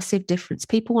makes a massive difference.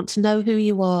 People want to know who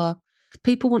you are.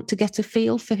 People want to get a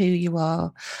feel for who you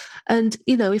are. And,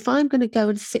 if I'm going to go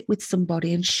and sit with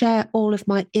somebody and share all of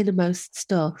my innermost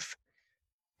stuff,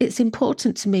 it's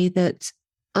important to me that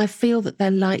I feel that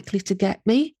they're likely to get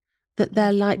me, that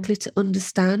they're likely to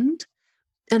understand.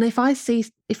 And if I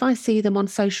see them on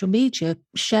social media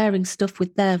sharing stuff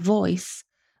with their voice,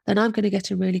 then I'm going to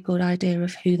get a really good idea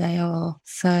of who they are.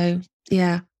 So,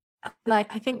 yeah.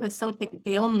 Like, I think there's something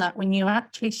beyond that when you're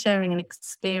actually sharing an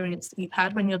experience that you've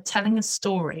had, when you're telling a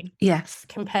story. Yes.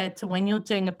 Compared to when you're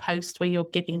doing a post where you're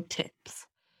giving tips.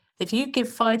 If you give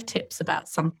 5 tips about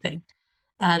something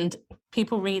and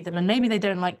people read them and maybe they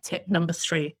don't like tip number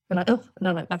 3, they're like, oh,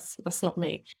 no, that's not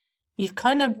me. You've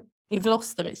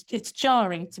lost them. It's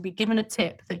jarring to be given a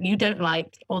tip that you don't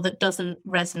like or that doesn't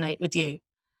resonate with you.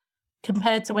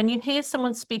 Compared to when you hear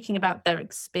someone speaking about their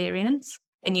experience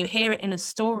and you hear it in a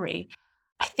story,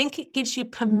 I think it gives you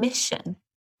permission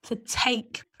to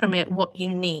take from it what you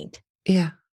need.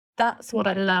 Yeah. That's what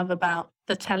I love about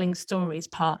the telling stories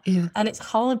part. Yeah. And it's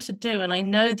hard to do. And I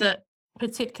know that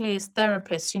particularly as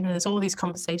therapists, there's all these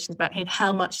conversations about, hey,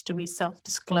 how much do we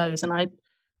self-disclose? And I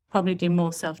probably do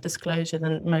more self-disclosure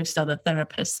than most other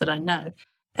therapists that I know.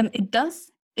 And it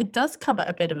does come at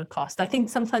a bit of a cost. I think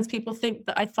sometimes people think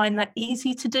that I find that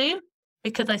easy to do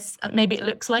because maybe it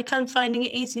looks like I'm finding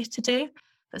it easy to do.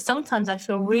 But sometimes I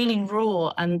feel really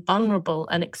raw and vulnerable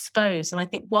and exposed. And I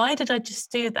think, why did I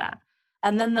just do that?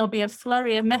 And then there'll be a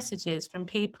flurry of messages from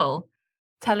people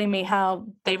telling me how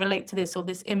they relate to this or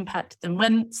this impacted them.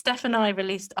 When Steph and I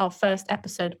released our first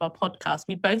episode of our podcast,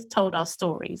 we both told our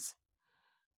stories.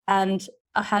 And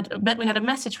we had a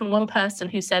message from one person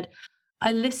who said,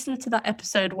 I listened to that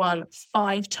episode 1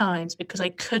 5 times because I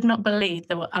could not believe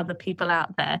there were other people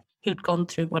out there who'd gone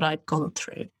through what I'd gone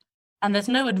through. And there's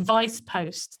no advice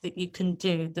post that you can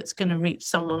do that's going to reach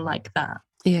someone like that.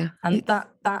 Yeah. And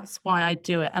that's why I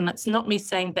do it. And that's not me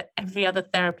saying that every other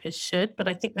therapist should, but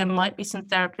I think there might be some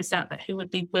therapists out there who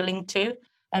would be willing to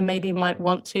and maybe might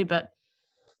want to, but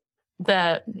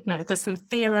there's some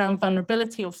fear around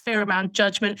vulnerability or fear around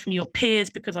judgment from your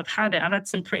peers, because I've had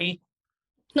some pretty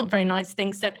not very nice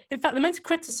things said. In fact, the most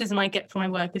criticism I get for my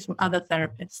work is from other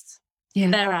therapists. Yeah.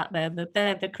 They're out there,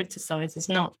 they're the criticisers,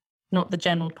 not the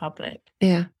general public.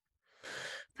 Yeah.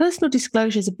 Personal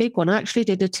disclosure is a big one. I actually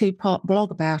did a 2-part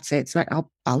blog about it, so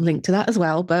I'll link to that as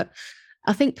well. But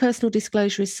I think personal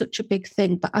disclosure is such a big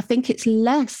thing, but I think it's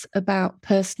less about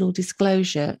personal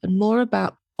disclosure and more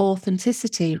about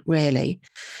authenticity, really.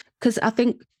 Because I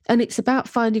think, and it's about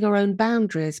finding our own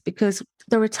boundaries, because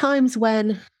there are times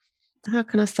when, how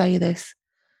can I say this?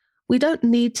 We don't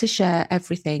need to share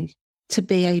everything to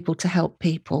be able to help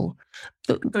people.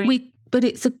 But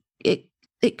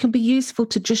it can be useful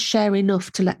to just share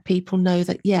enough to let people know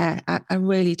that, yeah, I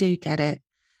really do get it.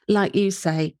 Like you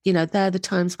say, they're the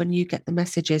times when you get the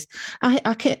messages.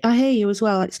 I hear you as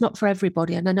well. It's not for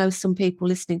everybody. And I know some people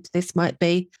listening to this might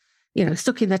be,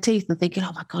 stuck in their teeth and thinking,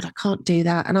 oh my God, I can't do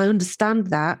that. And I understand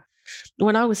that.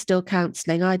 When I was still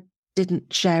counselling, I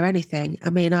didn't share anything. I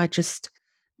mean, I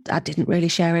didn't really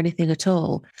share anything at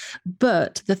all.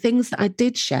 But the things that I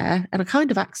did share, and I kind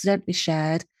of accidentally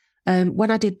shared, when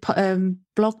I did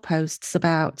blog posts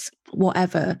about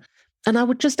whatever, And I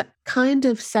would just kind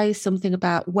of say something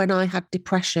about when I had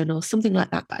depression or something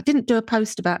like that. But I didn't do a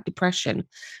post about depression.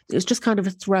 It was just kind of a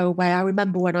throwaway. I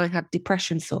remember when I had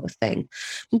depression sort of thing.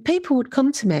 And people would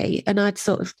come to me and I'd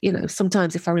sort of,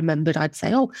 sometimes if I remembered, I'd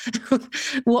say, oh,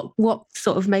 what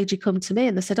sort of made you come to me?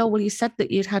 And they said, oh, well, you said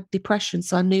that you'd had depression,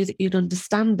 so I knew that you'd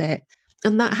understand it.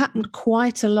 And that happened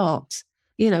quite a lot.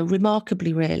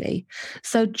 Remarkably, really.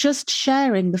 So just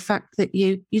sharing the fact that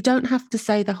you don't have to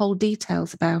say the whole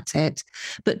details about it,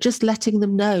 but just letting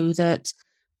them know that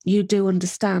you do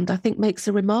understand, I think makes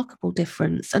a remarkable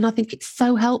difference. And I think it's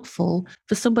so helpful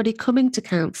for somebody coming to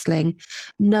counselling,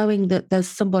 knowing that there's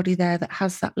somebody there that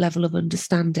has that level of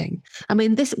understanding. I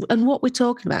mean, this, and what we're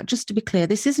talking about, just to be clear,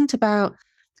 this isn't about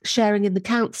sharing in the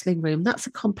counselling room. That's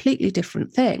a completely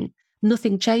different thing.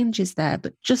 Nothing changes there.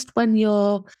 But just when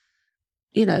you're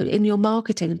in your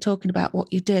marketing and talking about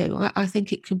what you do, I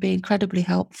think it can be incredibly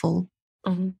helpful.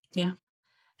 Yeah.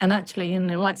 And actually, it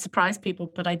might surprise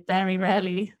people, but I very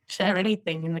rarely share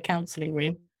anything in the counselling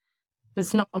room.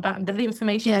 It's not about the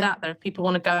information out there. If people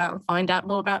want to go out and find out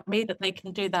more about me, that they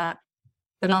can do that.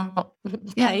 They're not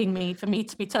paying me for me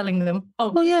to be telling them,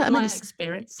 my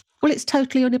experience. Well, it's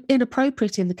totally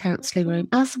inappropriate in the counselling room.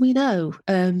 As we know,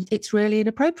 it's really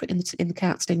inappropriate in the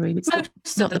counselling room.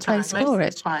 It's not the place for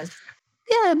it.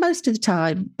 Yeah, most of the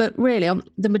time. But really,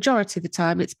 the majority of the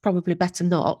time, it's probably better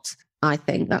not. I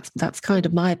think that's kind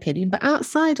of my opinion. But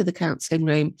outside of the counselling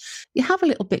room, you have a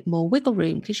little bit more wiggle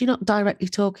room because you're not directly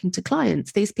talking to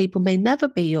clients. These people may never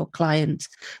be your client,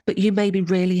 but you may be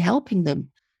really helping them.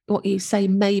 What you say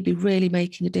may be really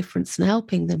making a difference and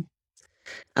helping them.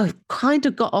 I've kind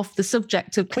of got off the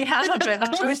subject of... We have a bit.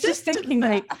 I was just thinking,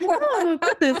 mate. Oh,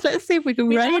 goodness. Let's see if we can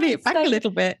rein it back a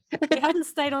little bit. We haven't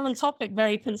stayed on the topic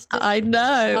very consistently. I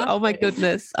know. Oh, my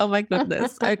goodness.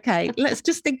 Okay. Let's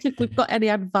just think if we've got any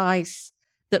advice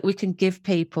that we can give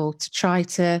people to try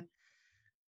to...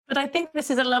 But I think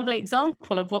this is a lovely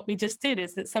example of what we just did,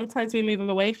 is that sometimes we move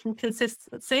away from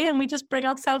consistency and we just bring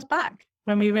ourselves back.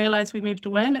 When we realise we moved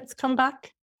away, let's come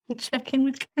back and check in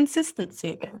with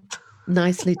consistency again.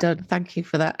 Nicely done. Thank you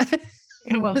for that.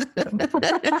 You're welcome.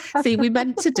 See, we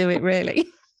meant to do it, really.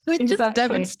 We're just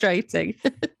demonstrating.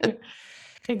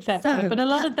 Exactly. So, but a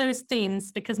lot of those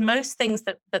themes, because most things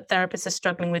that therapists are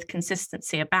struggling with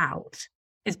consistency about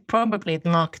is probably the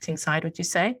marketing side, would you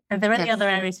say? Are there any other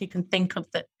areas you can think of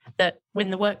that when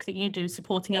the work that you do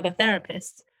supporting other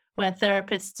therapists, where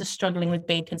therapists are struggling with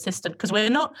being consistent? Because we're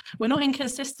not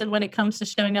inconsistent when it comes to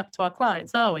showing up to our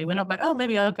clients, are we? We're not like, oh,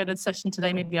 maybe I'll go to the session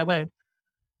today, maybe I won't.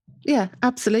 Yeah,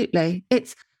 absolutely.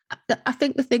 I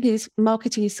think the thing is,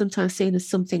 marketing is sometimes seen as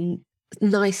something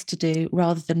nice to do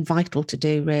rather than vital to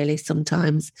do, really,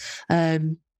 sometimes.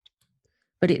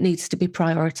 But it needs to be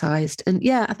prioritized. And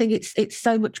yeah, I think it's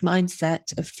so much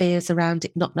mindset of fears around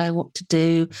it, not knowing what to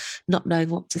do, not knowing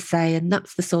what to say. And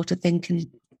that's the sort of thing can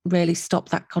really stop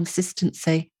that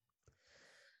consistency.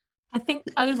 I think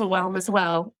overwhelm as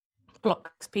well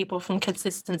blocks people from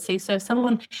consistency. So if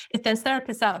there's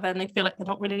therapists out there and they feel like they're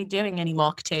not really doing any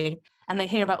marketing and they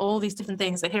hear about all these different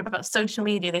things, they hear about social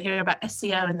media, they hear about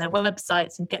SEO and their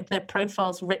websites and get their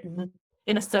profiles written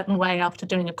in a certain way after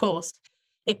doing a course,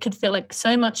 it could feel like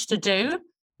so much to do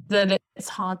that it's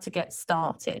hard to get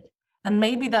started. And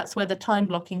maybe that's where the time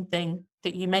blocking thing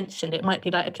that you mentioned, it might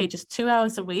be like, okay, just 2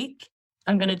 hours a week,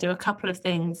 I'm going to do a couple of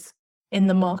things in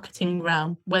the marketing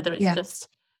realm, whether it's just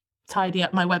tidy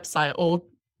up my website or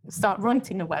start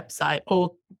writing a website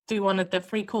or do one of the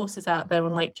free courses out there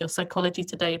on like your Psychology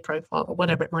Today profile or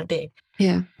whatever it might be.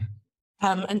 Yeah.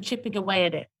 And chipping away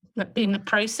at it, being the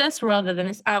process rather than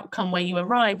this outcome where you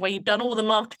arrive, where you've done all the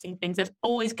marketing things. There's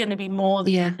always going to be more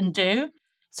that you can do.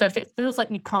 So if it feels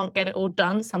like you can't get it all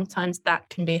done, sometimes that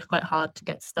can be quite hard to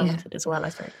get started as well, I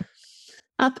think.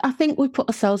 I think we put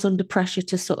ourselves under pressure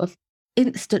to sort of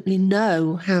instantly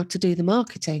know how to do the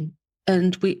marketing.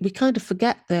 And we kind of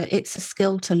forget that it's a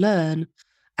skill to learn.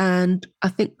 And I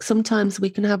think sometimes we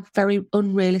can have very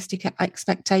unrealistic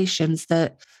expectations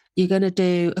that you're going to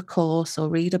do a course or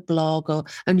read a blog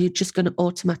and you're just going to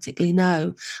automatically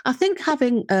know. I think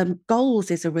having goals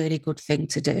is a really good thing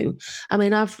to do. I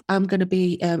mean, I'm going to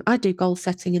be, I do goal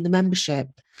setting in the membership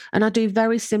and I do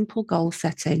very simple goal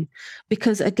setting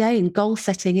because again, goal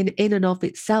setting in and of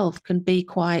itself can be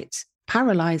quite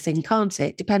paralyzing, can't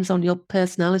it? Depends on your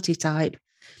personality type.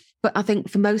 But I think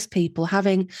for most people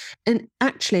and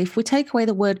actually if we take away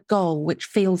the word goal, which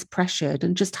feels pressured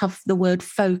and just have the word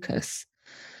focus,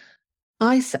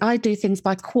 I do things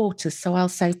by quarters. So I'll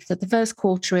say that the first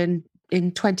quarter in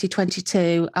in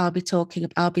 2022, I'll be,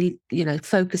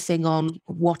 focusing on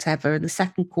whatever. In the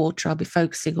second quarter, I'll be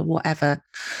focusing on whatever.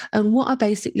 And what I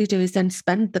basically do is then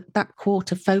spend that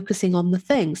quarter focusing on the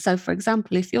thing. So, for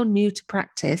example, if you're new to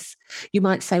practice, you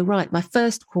might say, right, my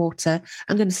first quarter,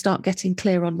 I'm going to start getting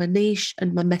clear on my niche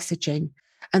and my messaging.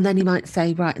 And then you might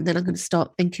say, right, and then I'm going to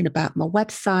start thinking about my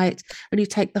website. And you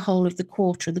take the whole of the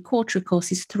quarter. And the quarter, of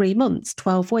course, is 3 months,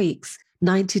 12 weeks,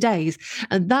 90 days.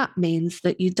 And that means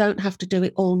that you don't have to do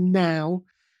it all now.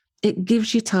 It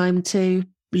gives you time to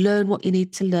learn what you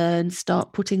need to learn,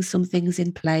 start putting some things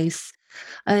in place.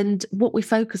 And what we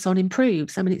focus on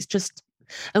improves. I mean,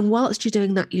 and whilst you're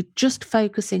doing that, you're just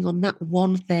focusing on that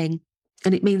one thing.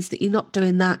 And it means that you're not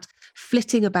doing that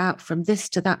flitting about from this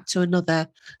to that to another.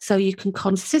 So you can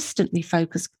consistently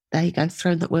focus. There you go,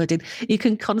 throwing that word in. You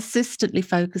can consistently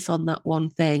focus on that one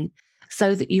thing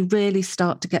so that you really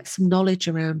start to get some knowledge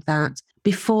around that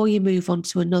before you move on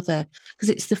to another. Because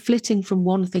it's the flitting from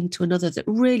one thing to another that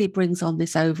really brings on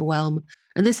this overwhelm.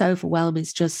 And this overwhelm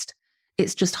is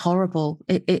it's just horrible.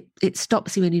 It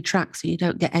stops you in your tracks so you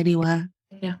don't get anywhere.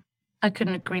 Yeah, I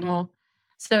couldn't agree more.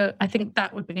 So I think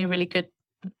that would be a really good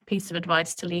piece of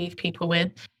advice to leave people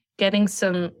with. Getting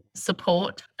some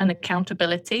support and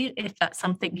accountability, if that's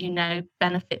something you know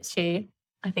benefits you,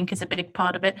 I think is a big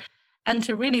part of it. And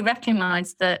to really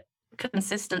recognize that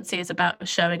consistency is about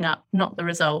showing up, not the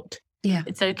result. Yeah.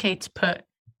 It's okay to put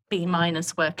B-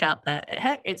 work out there.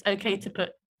 Heck, it's okay to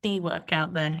put D work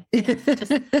out there.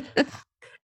 Just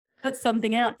put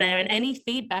something out there, and any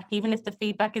feedback, even if the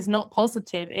feedback is not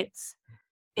positive, it's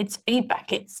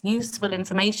feedback, it's useful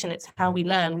information, it's how we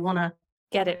learn. We want to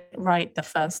get it right the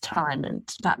first time,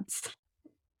 and that's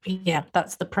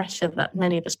the pressure that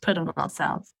many of us put on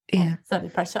ourselves. Yeah,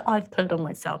 certainly pressure I've put on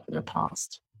myself in the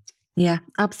past. Yeah,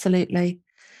 absolutely.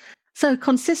 So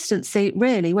consistency,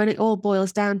 really, when it all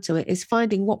boils down to it, is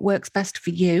finding what works best for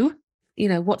you.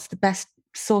 What's the best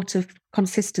sort of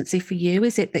consistency for you?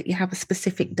 Is it that you have a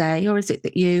specific day, or is it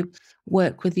that you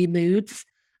work with your moods?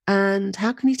 And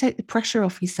how can you take the pressure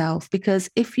off yourself? Because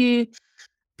if you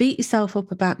beat yourself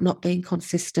up about not being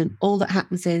consistent, all that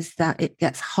happens is that it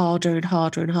gets harder and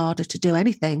harder and harder to do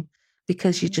anything,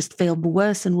 because you just feel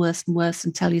worse and worse and worse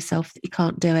and tell yourself that you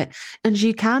can't do it. And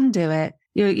you can do it.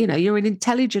 You're an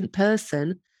intelligent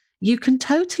person. You can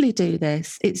totally do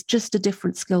this. It's just a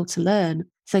different skill to learn.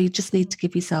 So you just need to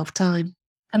give yourself time.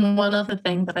 And one other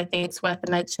thing that I think it's worth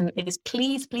a mention is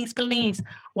please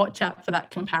watch out for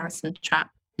that comparison trap.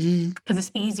 Because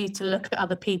it's easy to look at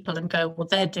other people and go, well,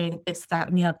 they're doing this, that,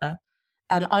 and the other.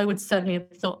 And I would certainly have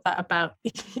thought that about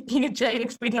Jane,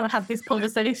 if we don't have these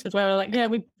conversations where we're like, yeah,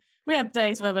 we have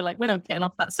days where we're like, we're not getting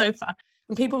off that sofa.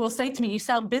 And people will say to me, you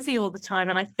sound busy all the time.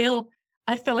 And I feel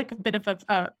like a bit of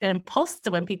an imposter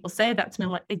when people say that to me.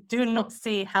 I'm like, they do not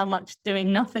see how much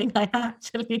doing nothing I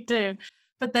actually do.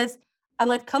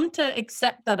 And I've come to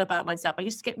accept that about myself. I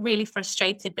used to get really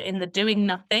frustrated, but in the doing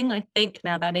nothing, I think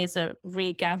now that is a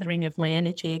regathering of my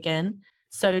energy again.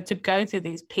 So to go through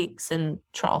these peaks and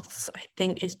troughs, I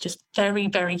think is just very,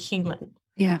 very human.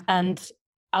 Yeah. And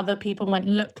other people might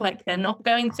look like they're not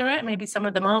going through it. Maybe some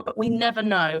of them aren't, but we never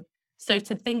know. So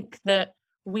to think that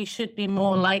we should be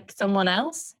more like someone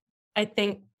else, I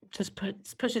think just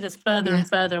pushes us further and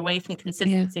further away from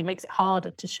consistency, makes it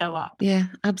harder to show up. Yeah,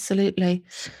 absolutely.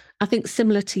 I think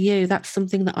similar to you, that's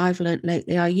something that I've learned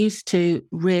lately. I used to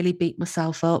really beat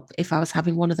myself up if I was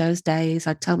having one of those days.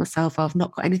 I'd tell myself, I've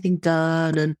not got anything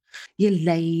done and you're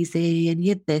lazy and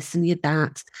you're this and you're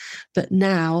that. But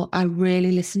now I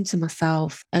really listen to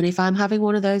myself. And if I'm having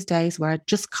one of those days where I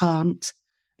just can't,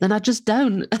 then I just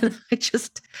don't. I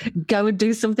just go and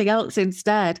do something else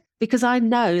instead, because I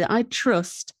know, I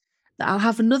trust that I'll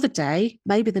have another day,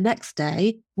 maybe the next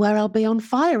day, where I'll be on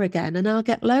fire again and I'll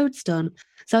get loads done.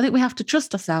 So I think we have to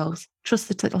trust ourselves, trust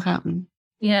that it'll happen.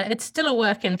 Yeah, it's still a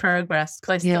work in progress,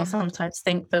 because I still sometimes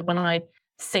think that when I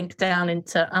sink down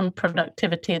into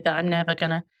unproductivity that I'm never going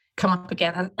to come up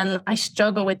again. And I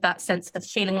struggle with that sense of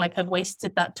feeling like I've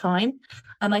wasted that time.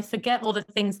 And I forget all the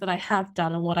things that I have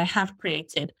done and what I have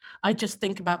created. I just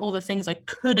think about all the things I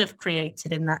could have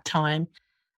created in that time.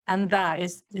 And that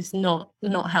is not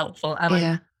helpful.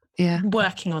 And I'm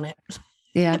working on it.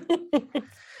 Yeah.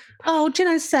 Oh, do you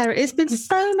know, Sarah, it's been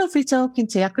so lovely talking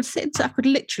to you. I could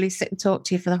literally sit and talk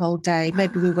to you for the whole day.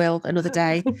 Maybe we will another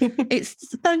day.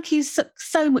 Thank you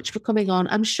so much for coming on.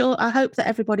 I hope that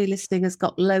everybody listening has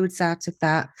got loads out of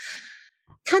that.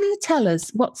 Can you tell us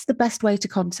what's the best way to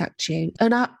contact you?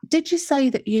 And did you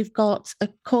say that you've got a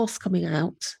course coming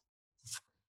out?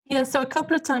 Yeah, so a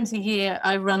couple of times a year,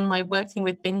 I run my Working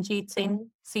with Binge Eating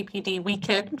CPD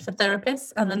weekend for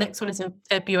therapists, and the next one is in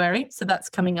February. So that's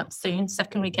coming up soon,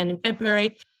 second weekend in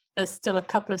February. There's still a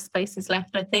couple of spaces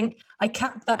left, I think. I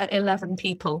capped that at 11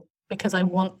 people because I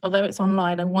want, although it's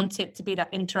online, I want it to be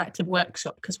that interactive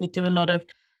workshop because we do a lot of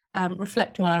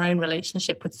reflecting on our own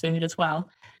relationship with food as well.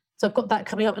 So I've got that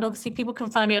coming up. And obviously people can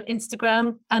find me on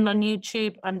Instagram and on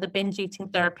YouTube. I'm the binge eating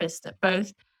therapist at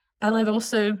both. And I've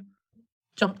also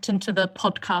jumped into the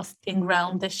podcasting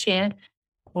realm this year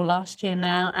or last year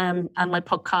now. And my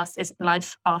podcast is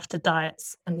Life After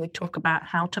Diets. And we talk about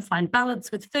how to find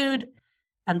balance with food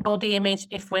and body image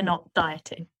if we're not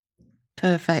dieting.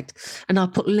 Perfect. And I'll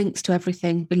put links to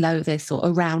everything below this or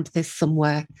around this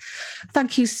somewhere.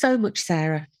 Thank you so much,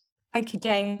 Sarah. Thank you,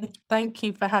 Jane. Thank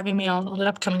you for having me on. I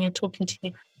love coming and talking to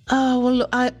you. Oh, well, look,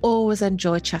 I always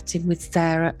enjoy chatting with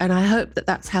Sarah, and I hope that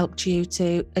that's helped you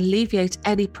to alleviate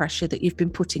any pressure that you've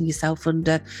been putting yourself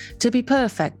under to be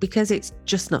perfect, because it's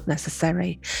just not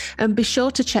necessary. And be sure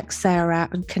to check Sarah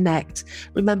out and connect.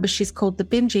 Remember, she's called the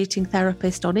Binge Eating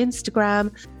Therapist on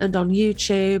Instagram and on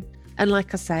YouTube. And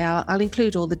like I say, I'll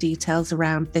include all the details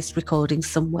around this recording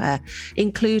somewhere,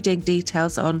 including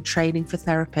details on training for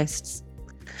therapists.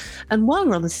 And while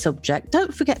we're on the subject,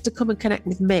 don't forget to come and connect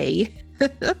with me.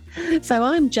 So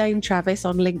I'm Jane Travis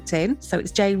on LinkedIn. So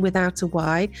it's Jane without a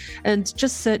Y. And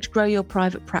just search Grow Your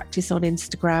Private Practice on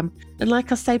Instagram. And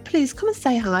like I say, please come and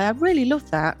say hi. I really love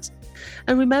that.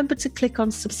 And remember to click on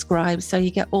subscribe so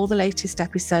you get all the latest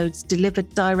episodes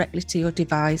delivered directly to your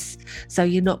device, so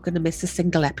you're not going to miss a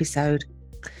single episode.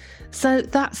 So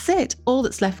that's it. All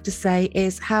that's left to say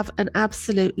is have an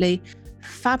absolutely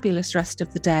fabulous rest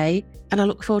of the day, and I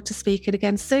look forward to speaking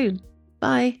again soon.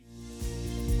 Bye.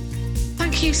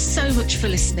 Thank you so much for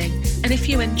listening. And if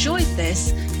you enjoyed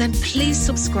this, then please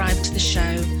subscribe to the show.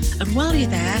 And while you're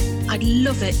there, I'd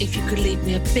love it if you could leave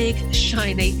me a big,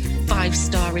 shiny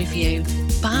 5-star review.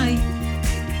 Bye.